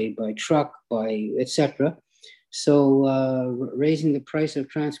ship, by truck, by etc. So raising the price of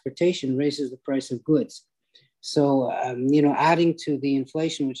transportation raises the price of goods. So adding to the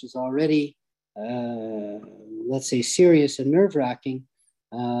inflation, which is already let's say serious and nerve-wracking,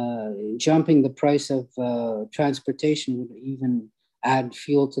 jumping the price of transportation would even add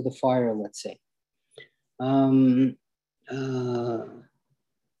fuel to the fire, let's say. But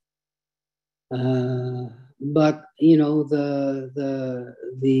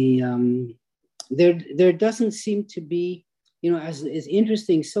there doesn't seem to be, as is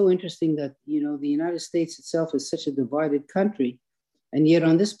interesting, so interesting that the United States itself is such a divided country, and yet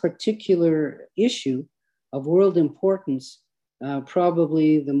on this particular issue of world importance,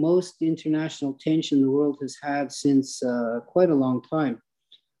 probably the most international tension the world has had since quite a long time.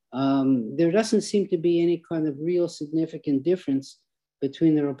 There doesn't seem to be any kind of real significant difference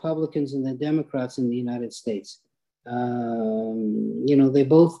between the Republicans and the Democrats in the United States. They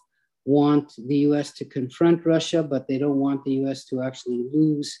both want the US to confront Russia, but they don't want the US to actually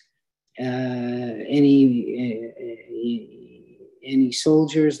lose any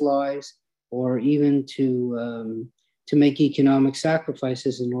soldiers' lives, or even to make economic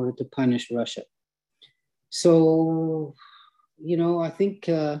sacrifices in order to punish Russia. So, I think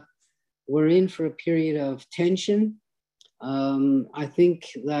we're in for a period of tension. I think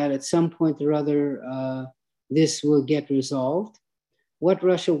that at some point or other, this will get resolved. What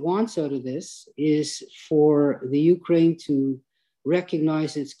Russia wants out of this is for the Ukraine to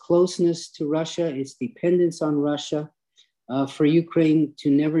recognize its closeness to Russia, its dependence on Russia, for Ukraine to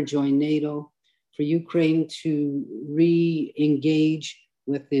never join NATO, for Ukraine to re-engage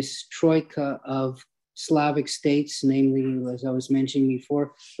with this troika of Slavic states, namely, as I was mentioning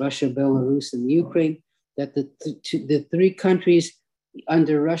before, Russia, Belarus, and Ukraine, that the three countries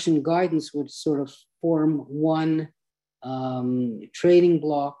under Russian guidance would sort of form one trading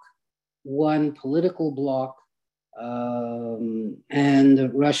bloc, one political bloc,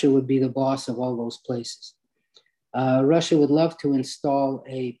 and Russia would be the boss of all those places. Russia would love to install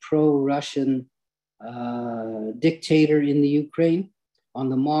a pro-Russian dictator in the Ukraine on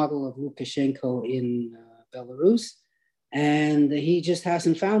the model of Lukashenko in Belarus. And he just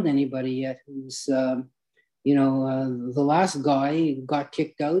hasn't found anybody yet who's, the last guy got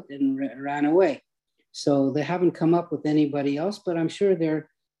kicked out and ran away. So they haven't come up with anybody else, but I'm sure they're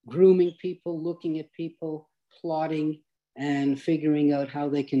grooming people, looking at people, plotting, and figuring out how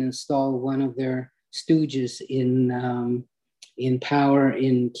they can install one of their stooges in power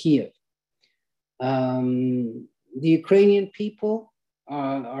in Kiev. The Ukrainian people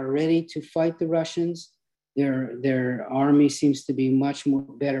are ready to fight the Russians. Their army seems to be much more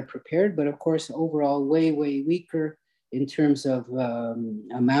better prepared, but of course, overall, way weaker in terms of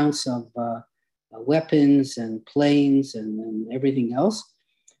amounts of weapons and planes and everything else.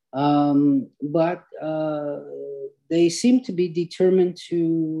 But they seem to be determined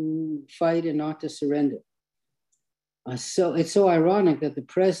to fight and not to surrender. So it's so ironic that the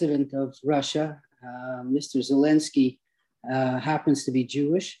president of Russia, Mr. Zelensky, happens to be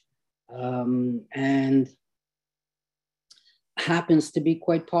Jewish and happens to be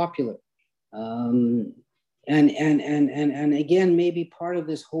quite popular. And again, maybe part of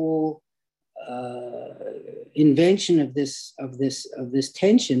this whole invention of this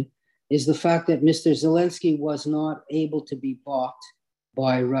tension is the fact that Mr. Zelensky was not able to be bought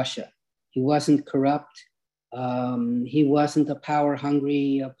by Russia. He wasn't corrupt. He wasn't a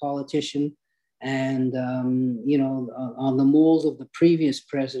power-hungry politician. And, on the mold of the previous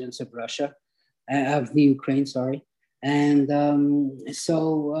presidents of Russia, of the Ukraine, sorry. And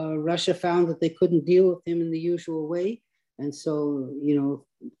so Russia found that they couldn't deal with him in the usual way. And so,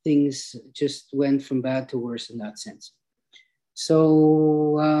 things just went from bad to worse in that sense.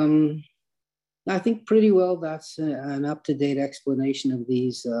 So I think pretty well that's an up-to-date explanation of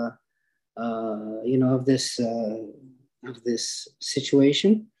these, of this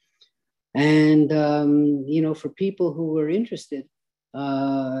situation. And, for people who are interested,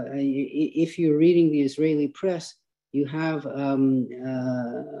 if you're reading the Israeli press, you have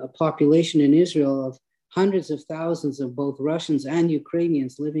a population in Israel of hundreds of thousands of both Russians and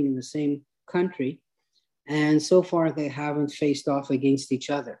Ukrainians living in the same country. And so far, they haven't faced off against each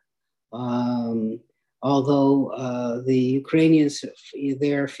other. Although the Ukrainians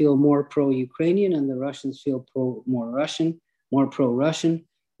there feel more pro-Ukrainian and the Russians feel more pro-Russian,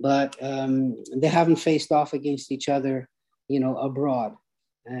 but they haven't faced off against each other, abroad.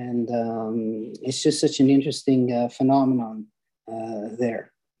 And it's just such an interesting phenomenon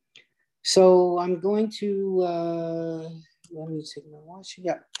there. So I'm going to, let me take my watch.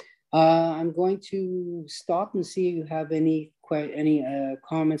 Yeah. I'm going to stop and see if you have any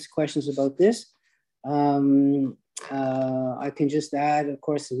comments, questions about this. I can just add, of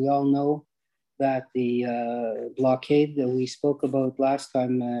course, we all know that the blockade that we spoke about last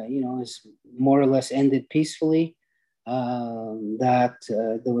time, is more or less ended peacefully, that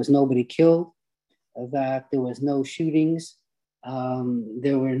there was nobody killed, that there was no shootings,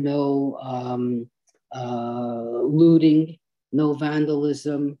 there were no looting, no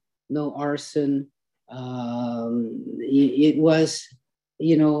vandalism, no arson. It was,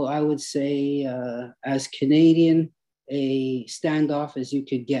 I would say, as Canadian, a standoff as you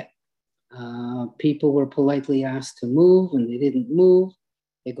could get. People were politely asked to move, and they didn't move.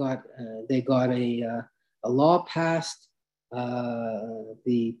 They got a law passed.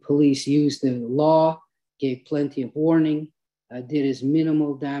 The police used the law, gave plenty of warning, did as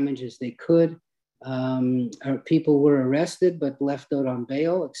minimal damage as they could. People were arrested but left out on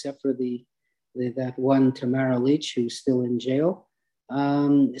bail, except for that one Tamara Leach who's still in jail.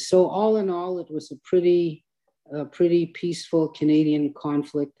 So all in all, it was a pretty peaceful Canadian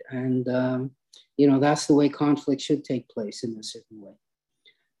conflict, and that's the way conflict should take place in a certain way.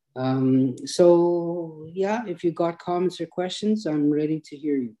 So yeah, if you got comments or questions, I'm ready to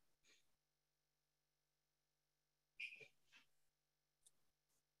hear you.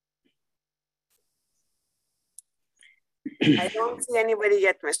 I don't see anybody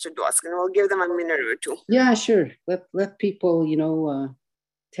yet, Mr. Dwoskin. We'll give them a minute or two. Yeah, sure. Let people,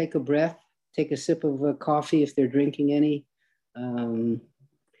 take a breath, take a sip of coffee if they're drinking any.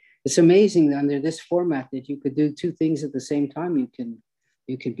 It's amazing under this format that you could do two things at the same time.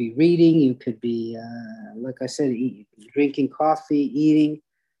 You could be reading, you could be, like I said, drinking coffee, eating,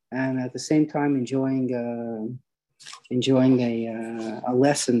 and at the same time enjoying a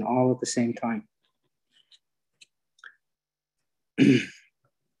lesson all at the same time.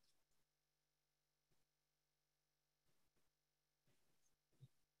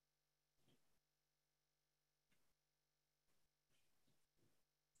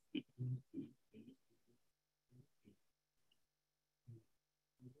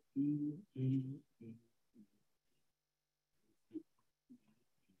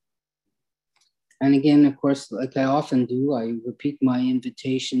 And again, of course, like I often do, I repeat my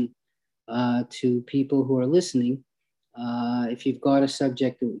invitation to people who are listening. If you've got a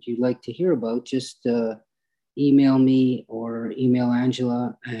subject that you'd like to hear about, just email me or email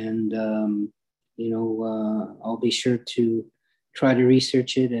Angela, and I'll be sure to try to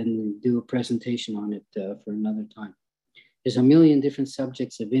research it and do a presentation on it for another time. There's a million different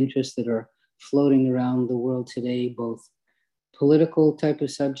subjects of interest that are floating around the world today, both political type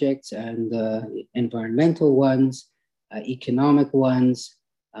of subjects and environmental ones, economic ones,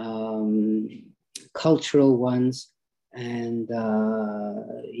 cultural ones, and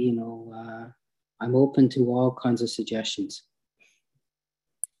I'm open to all kinds of suggestions.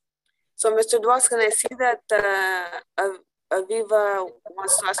 So, Mr. Dwoskin, I see that Aviva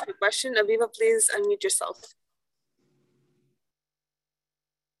wants to ask a question. Aviva, please unmute yourself.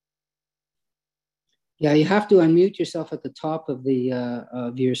 Yeah, you have to unmute yourself at the top of the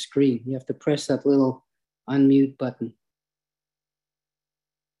of your screen. You have to press that little unmute button.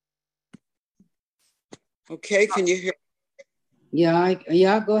 Okay, can you hear?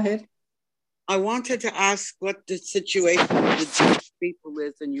 Yeah, go ahead. I wanted to ask what the situation of the Jewish people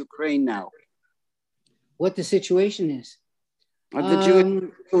is in Ukraine now. What the situation is? The Jewish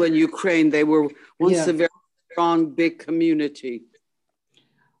people in Ukraine, they were once a very strong, big community.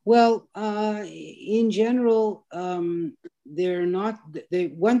 Well, in general, they're not.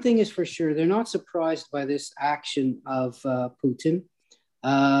 One thing is for sure, they're not surprised by this action of Putin.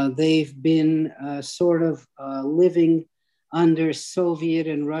 They've been sort of living under Soviet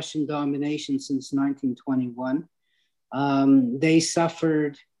and Russian domination since 1921. They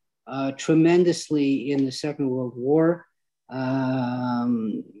suffered tremendously in the Second World War,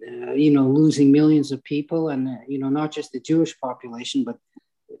 losing millions of people, and not just the Jewish population, but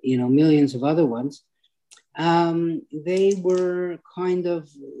millions of other ones. They were kind of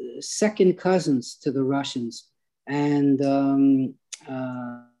second cousins to the Russians, and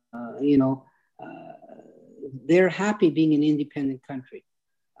they're happy being an independent country.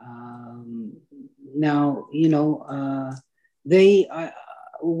 Now,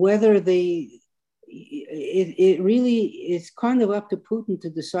 it really is kind of up to Putin to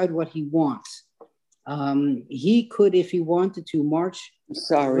decide what he wants. He could, if he wanted to, march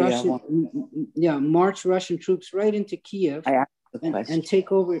Russian troops right into Kiev and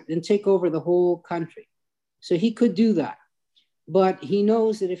take over the whole country. So he could do that, but he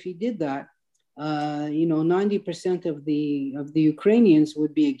knows that if he did that, 90% of the Ukrainians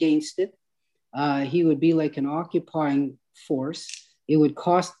would be against it. He would be like an occupying force. It would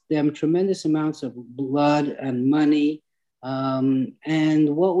cost them tremendous amounts of blood and money.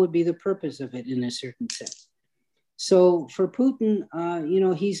 And what would be the purpose of it in a certain sense? So for Putin,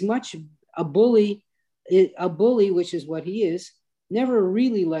 he's much a bully, which is what he is, never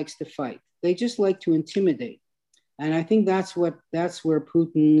really likes to fight. They just like to intimidate. And I think that's where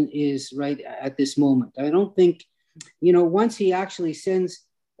Putin is right at this moment. I don't think, once he actually sends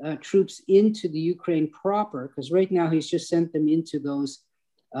troops into the Ukraine proper, because right now he's just sent them into those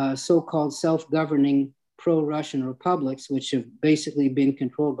so-called self-governing pro-Russian republics, which have basically been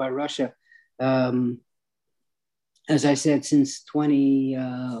controlled by Russia, as I said, since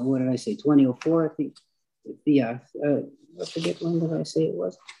 2004, I think. Yeah, I forget when did I say it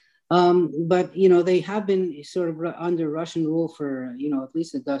was. But, they have been sort of under Russian rule for, at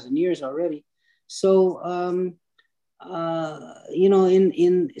least a dozen years already. So,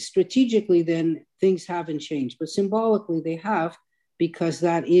 strategically, then things haven't changed, but symbolically they have, because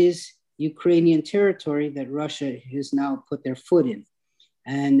that is Ukrainian territory that Russia has now put their foot in.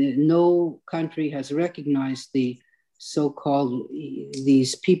 And no country has recognized the so-called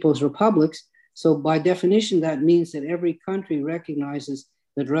these people's republics. So by definition, that means that every country recognizes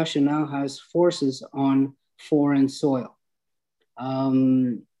that Russia now has forces on foreign soil.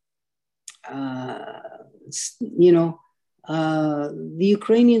 The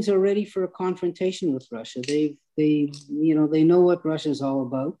Ukrainians are ready for a confrontation with Russia. They know what Russia is all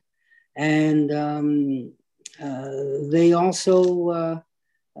about. And they also,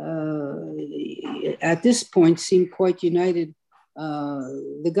 at this point, seem quite united.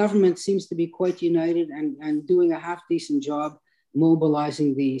 The government seems to be quite united and doing a half-decent job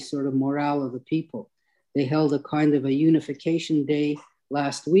mobilizing the sort of morale of the people. They held a kind of a unification day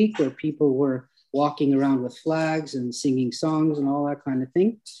last week where people were walking around with flags and singing songs and all that kind of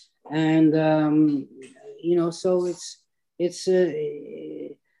thing. And, so it's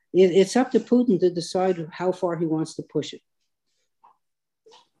up to Putin to decide how far he wants to push it.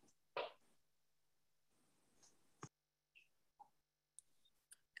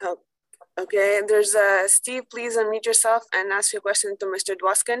 Okay, there's Steve. Please unmute yourself and ask your question to Mr.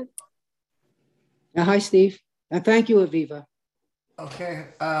 Dwoskin. Hi, Steve. Thank you, Aviva. Okay.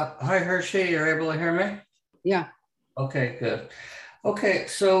 Hi, Hershey. You're able to hear me? Yeah. Okay, good. Okay,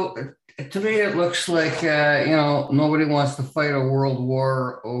 so to me, it looks like, nobody wants to fight a world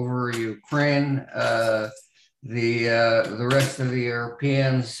war over Ukraine. The rest of the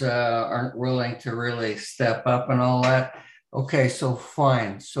Europeans aren't willing to really step up and all that. Okay, so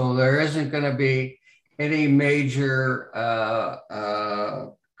fine. So there isn't going to be any major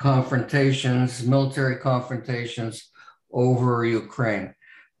confrontations, military confrontations over Ukraine.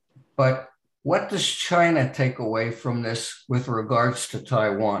 But what does China take away from this with regards to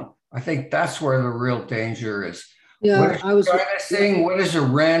Taiwan? I think that's where the real danger is. Yeah, what is China saying? What is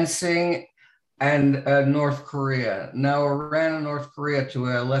Iran saying? And North Korea. Now, Iran and North Korea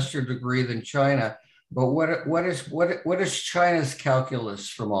to a lesser degree than China. But what is China's calculus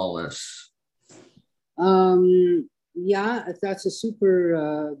from all this? Yeah, that's a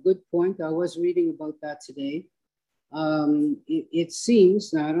super good point. I was reading about that today. It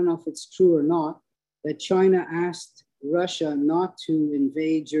seems, now I don't know if it's true or not, that China asked Russia not to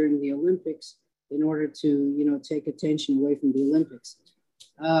invade during the Olympics in order to, take attention away from the Olympics.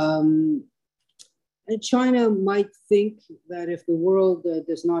 And China might think that if the world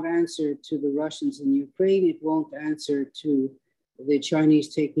does not answer to the Russians in Ukraine, it won't answer to the Chinese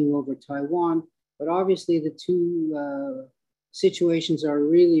taking over Taiwan. But obviously the two situations are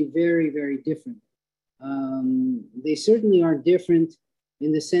really very, very different. They certainly are different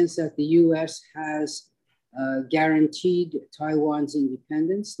in the sense that the US has guaranteed Taiwan's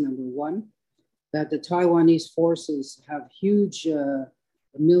independence, number one, that the Taiwanese forces have huge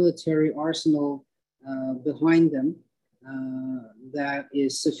military arsenal behind them that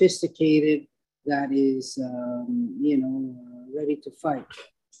is sophisticated, that is, ready to fight.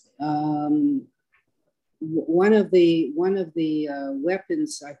 One of the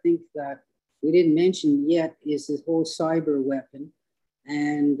weapons I think that we didn't mention yet is this whole cyber weapon.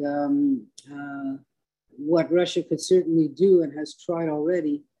 And what Russia could certainly do and has tried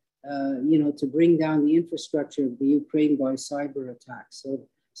already, to bring down the infrastructure of the Ukraine by cyber attacks.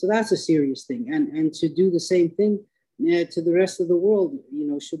 So that's a serious thing. And to do the same thing to the rest of the world,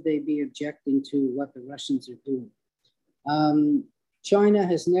 should they be objecting to what the Russians are doing. China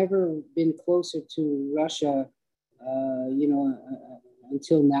has never been closer to Russia,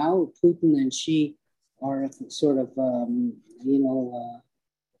 until now. Putin and Xi are sort of,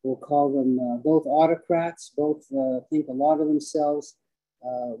 we'll call them both autocrats, both think a lot of themselves,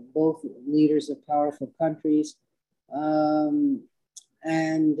 both leaders of powerful countries.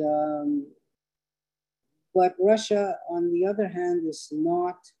 But Russia, on the other hand, is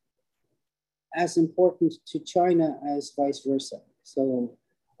not as important to China as vice versa. So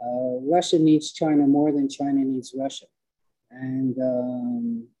Russia needs China more than China needs Russia. And,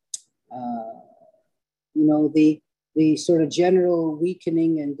 the sort of general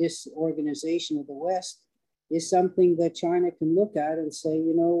weakening and disorganization of the West is something that China can look at and say,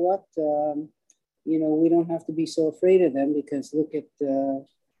 you know what, we don't have to be so afraid of them because look at,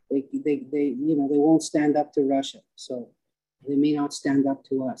 they won't stand up to Russia. So they may not stand up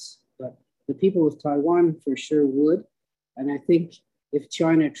to us, but the people of Taiwan for sure would. And I think if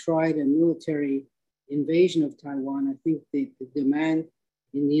China tried a military invasion of Taiwan, I think the demand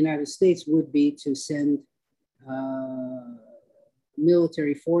in the United States would be to send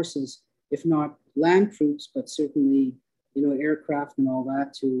military forces, if not land troops, but certainly, aircraft and all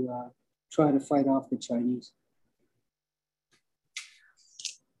that to try to fight off the Chinese.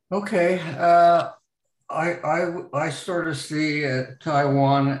 Okay, I sort of see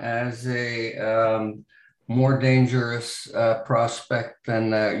Taiwan as a more dangerous prospect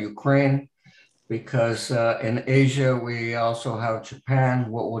than Ukraine, because in Asia we also have Japan.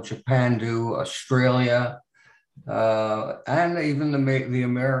 What will Japan do? Australia, and even the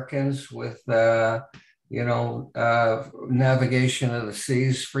Americans with navigation of the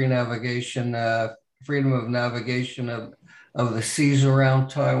seas, free navigation, freedom of navigation of the seas around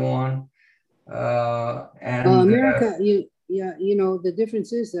Taiwan. America, the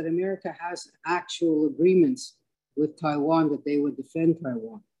difference is that America has actual agreements with Taiwan that they would defend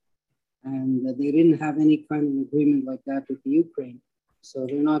Taiwan. And they didn't have any kind of agreement like that with the Ukraine. So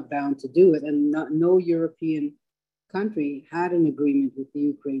they're not bound to do it. And no European country had an agreement with the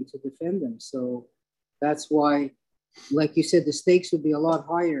Ukraine to defend them. So that's why, like you said, the stakes would be a lot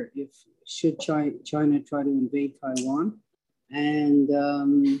higher should China try to invade Taiwan. And,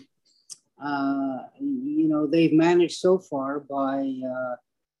 they've managed so far by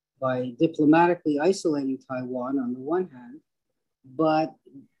diplomatically isolating Taiwan on the one hand, but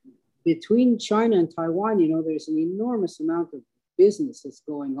between China and Taiwan, you know, there's an enormous amount of business that's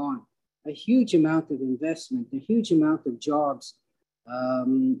going on, a huge amount of investment, a huge amount of jobs.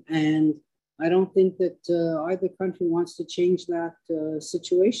 And I don't think that either country wants to change that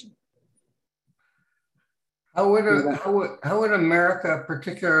situation. How would America,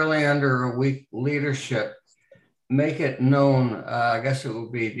 particularly under a weak leadership, make it known? I guess it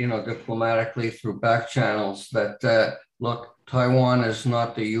would be, you know, diplomatically through back channels that look, Taiwan is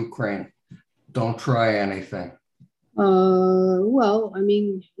not the Ukraine. Don't try anything. Well, I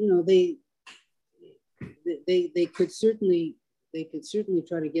mean, you know, they could certainly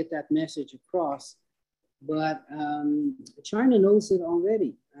try to get that message across, but China knows it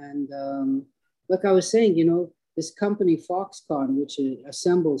already. And like I was saying, you know, this company Foxconn, which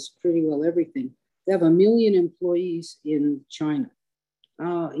assembles pretty well everything, they have 1 million employees in China.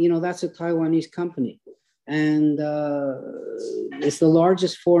 You know, that's a Taiwanese company, and it's the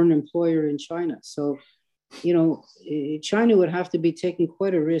largest foreign employer in China. So, you know, China would have to be taking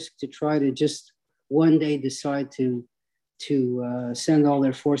quite a risk to try to just one day decide to send all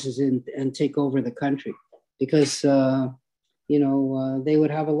their forces in and take over the country, because you know, they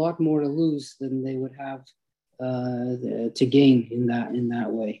would have a lot more to lose than they would have to gain in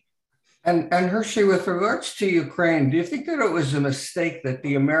that way. And Hershey, with regards to Ukraine, do you think that it was a mistake that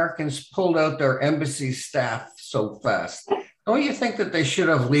the Americans pulled out their embassy staff so fast? Don't you think that they should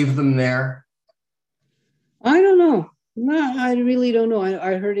have left them there? I don't know. No, I really don't know.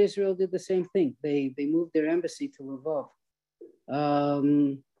 I heard Israel did the same thing. They moved their embassy to Lvov.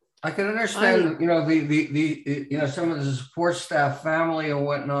 I can understand, you know, the you know, some of the support staff, family, and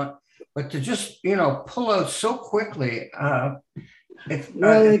whatnot, but to just, you know, pull out so quickly, the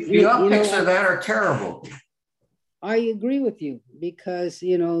optics of that are terrible. I agree with you, because,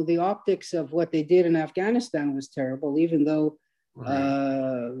 you know, the optics of what they did in Afghanistan was terrible, even though,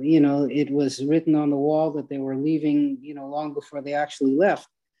 right, you know, it was written on the wall that they were leaving, you know, long before they actually left.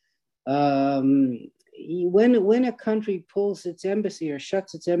 When a country pulls its embassy or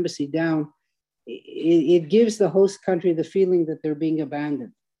shuts its embassy down, it gives the host country the feeling that they're being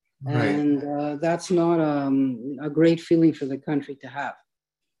abandoned. Right. And that's not a great feeling for the country to have.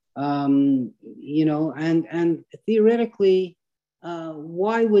 You know, and theoretically,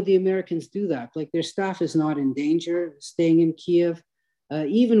 why would the Americans do that? Like, their staff is not in danger staying in Kiev.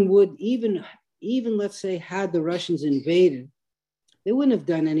 Even let's say, had the Russians invaded, they wouldn't have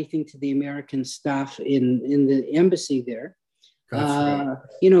done anything to the American staff in the embassy there. Right.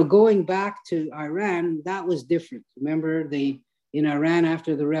 You know, going back to Iran, that was different. Remember, in Iran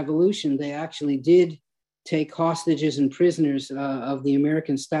after the revolution, they actually did take hostages and prisoners of the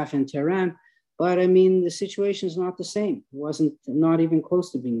American staff in Tehran. But I mean, the situation is not the same. It not even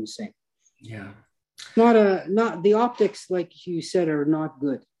close to being the same. Yeah. Not the optics, like you said, are not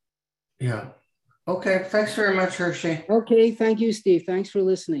good. Yeah. Okay. Thanks very much, Hershey. Okay. Thank you, Steve. Thanks for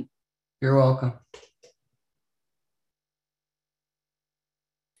listening. You're welcome.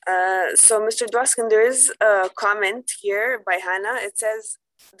 So, Mr. Dwoskin, there is a comment here by Hannah. It says,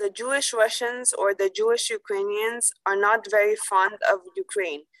 the Jewish Russians or the Jewish Ukrainians are not very fond of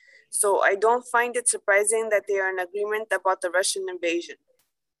Ukraine. So I don't find it surprising that they are in agreement about the Russian invasion.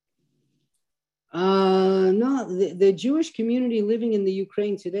 No, the Jewish community living in the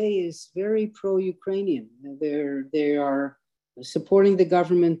Ukraine today is very pro-Ukrainian. They are supporting the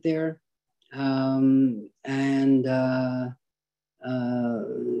government there,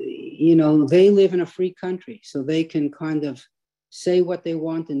 you know, they live in a free country, so they can kind of say what they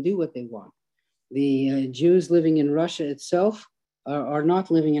want and do what they want. The Jews living in Russia itself are not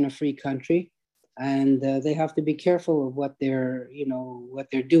living in a free country, and they have to be careful of what they're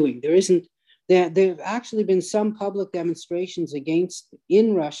doing. There have actually been some public demonstrations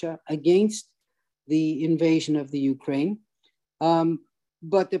in Russia against the invasion of the Ukraine.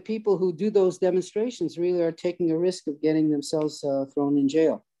 But the people who do those demonstrations really are taking a risk of getting themselves thrown in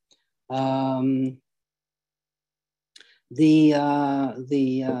jail.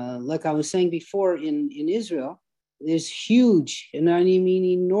 Like I was saying before, in Israel, there's huge, and I mean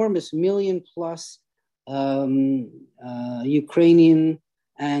enormous, 1 million plus Ukrainian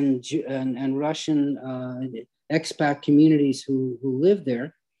and Russian expat communities who live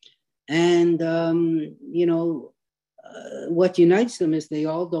there, and you know, what unites them is they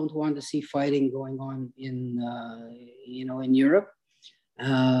all don't want to see fighting going on in Europe,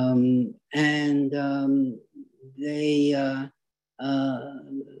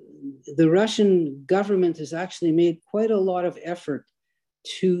 the Russian government has actually made quite a lot of effort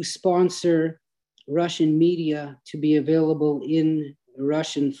to sponsor Russian media to be available in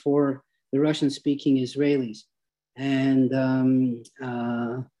Russian for the Russian-speaking Israelis. And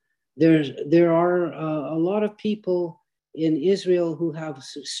there are a lot of people in Israel who have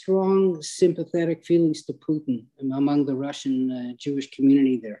strong sympathetic feelings to Putin among the Russian Jewish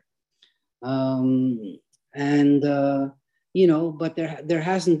community there. You know, but there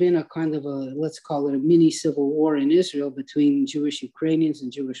hasn't been a kind of a, let's call it a mini civil war in Israel between Jewish Ukrainians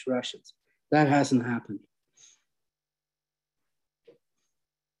and Jewish Russians. That hasn't happened.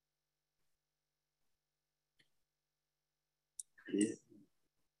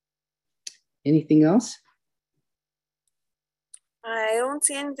 Anything else? I don't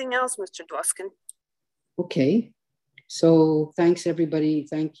see anything else, Mr. Dwoskin. Okay, so thanks everybody.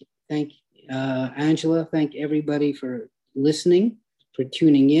 Thank Angela. Thank everybody for listening, for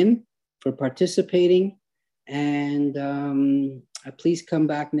tuning in, for participating, and please come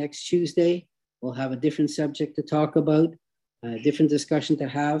back next Tuesday. We'll have a different subject to talk about, a different discussion to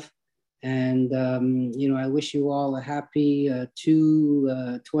have, and you know, I wish you all a happy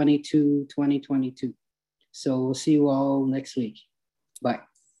 2022. So we'll see you all next week. Bye.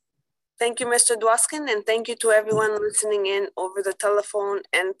 Thank you, Mr. Dwoskin, and thank you to everyone listening in over the telephone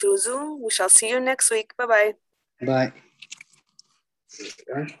and through Zoom. We shall see you next week. Bye-bye. Bye.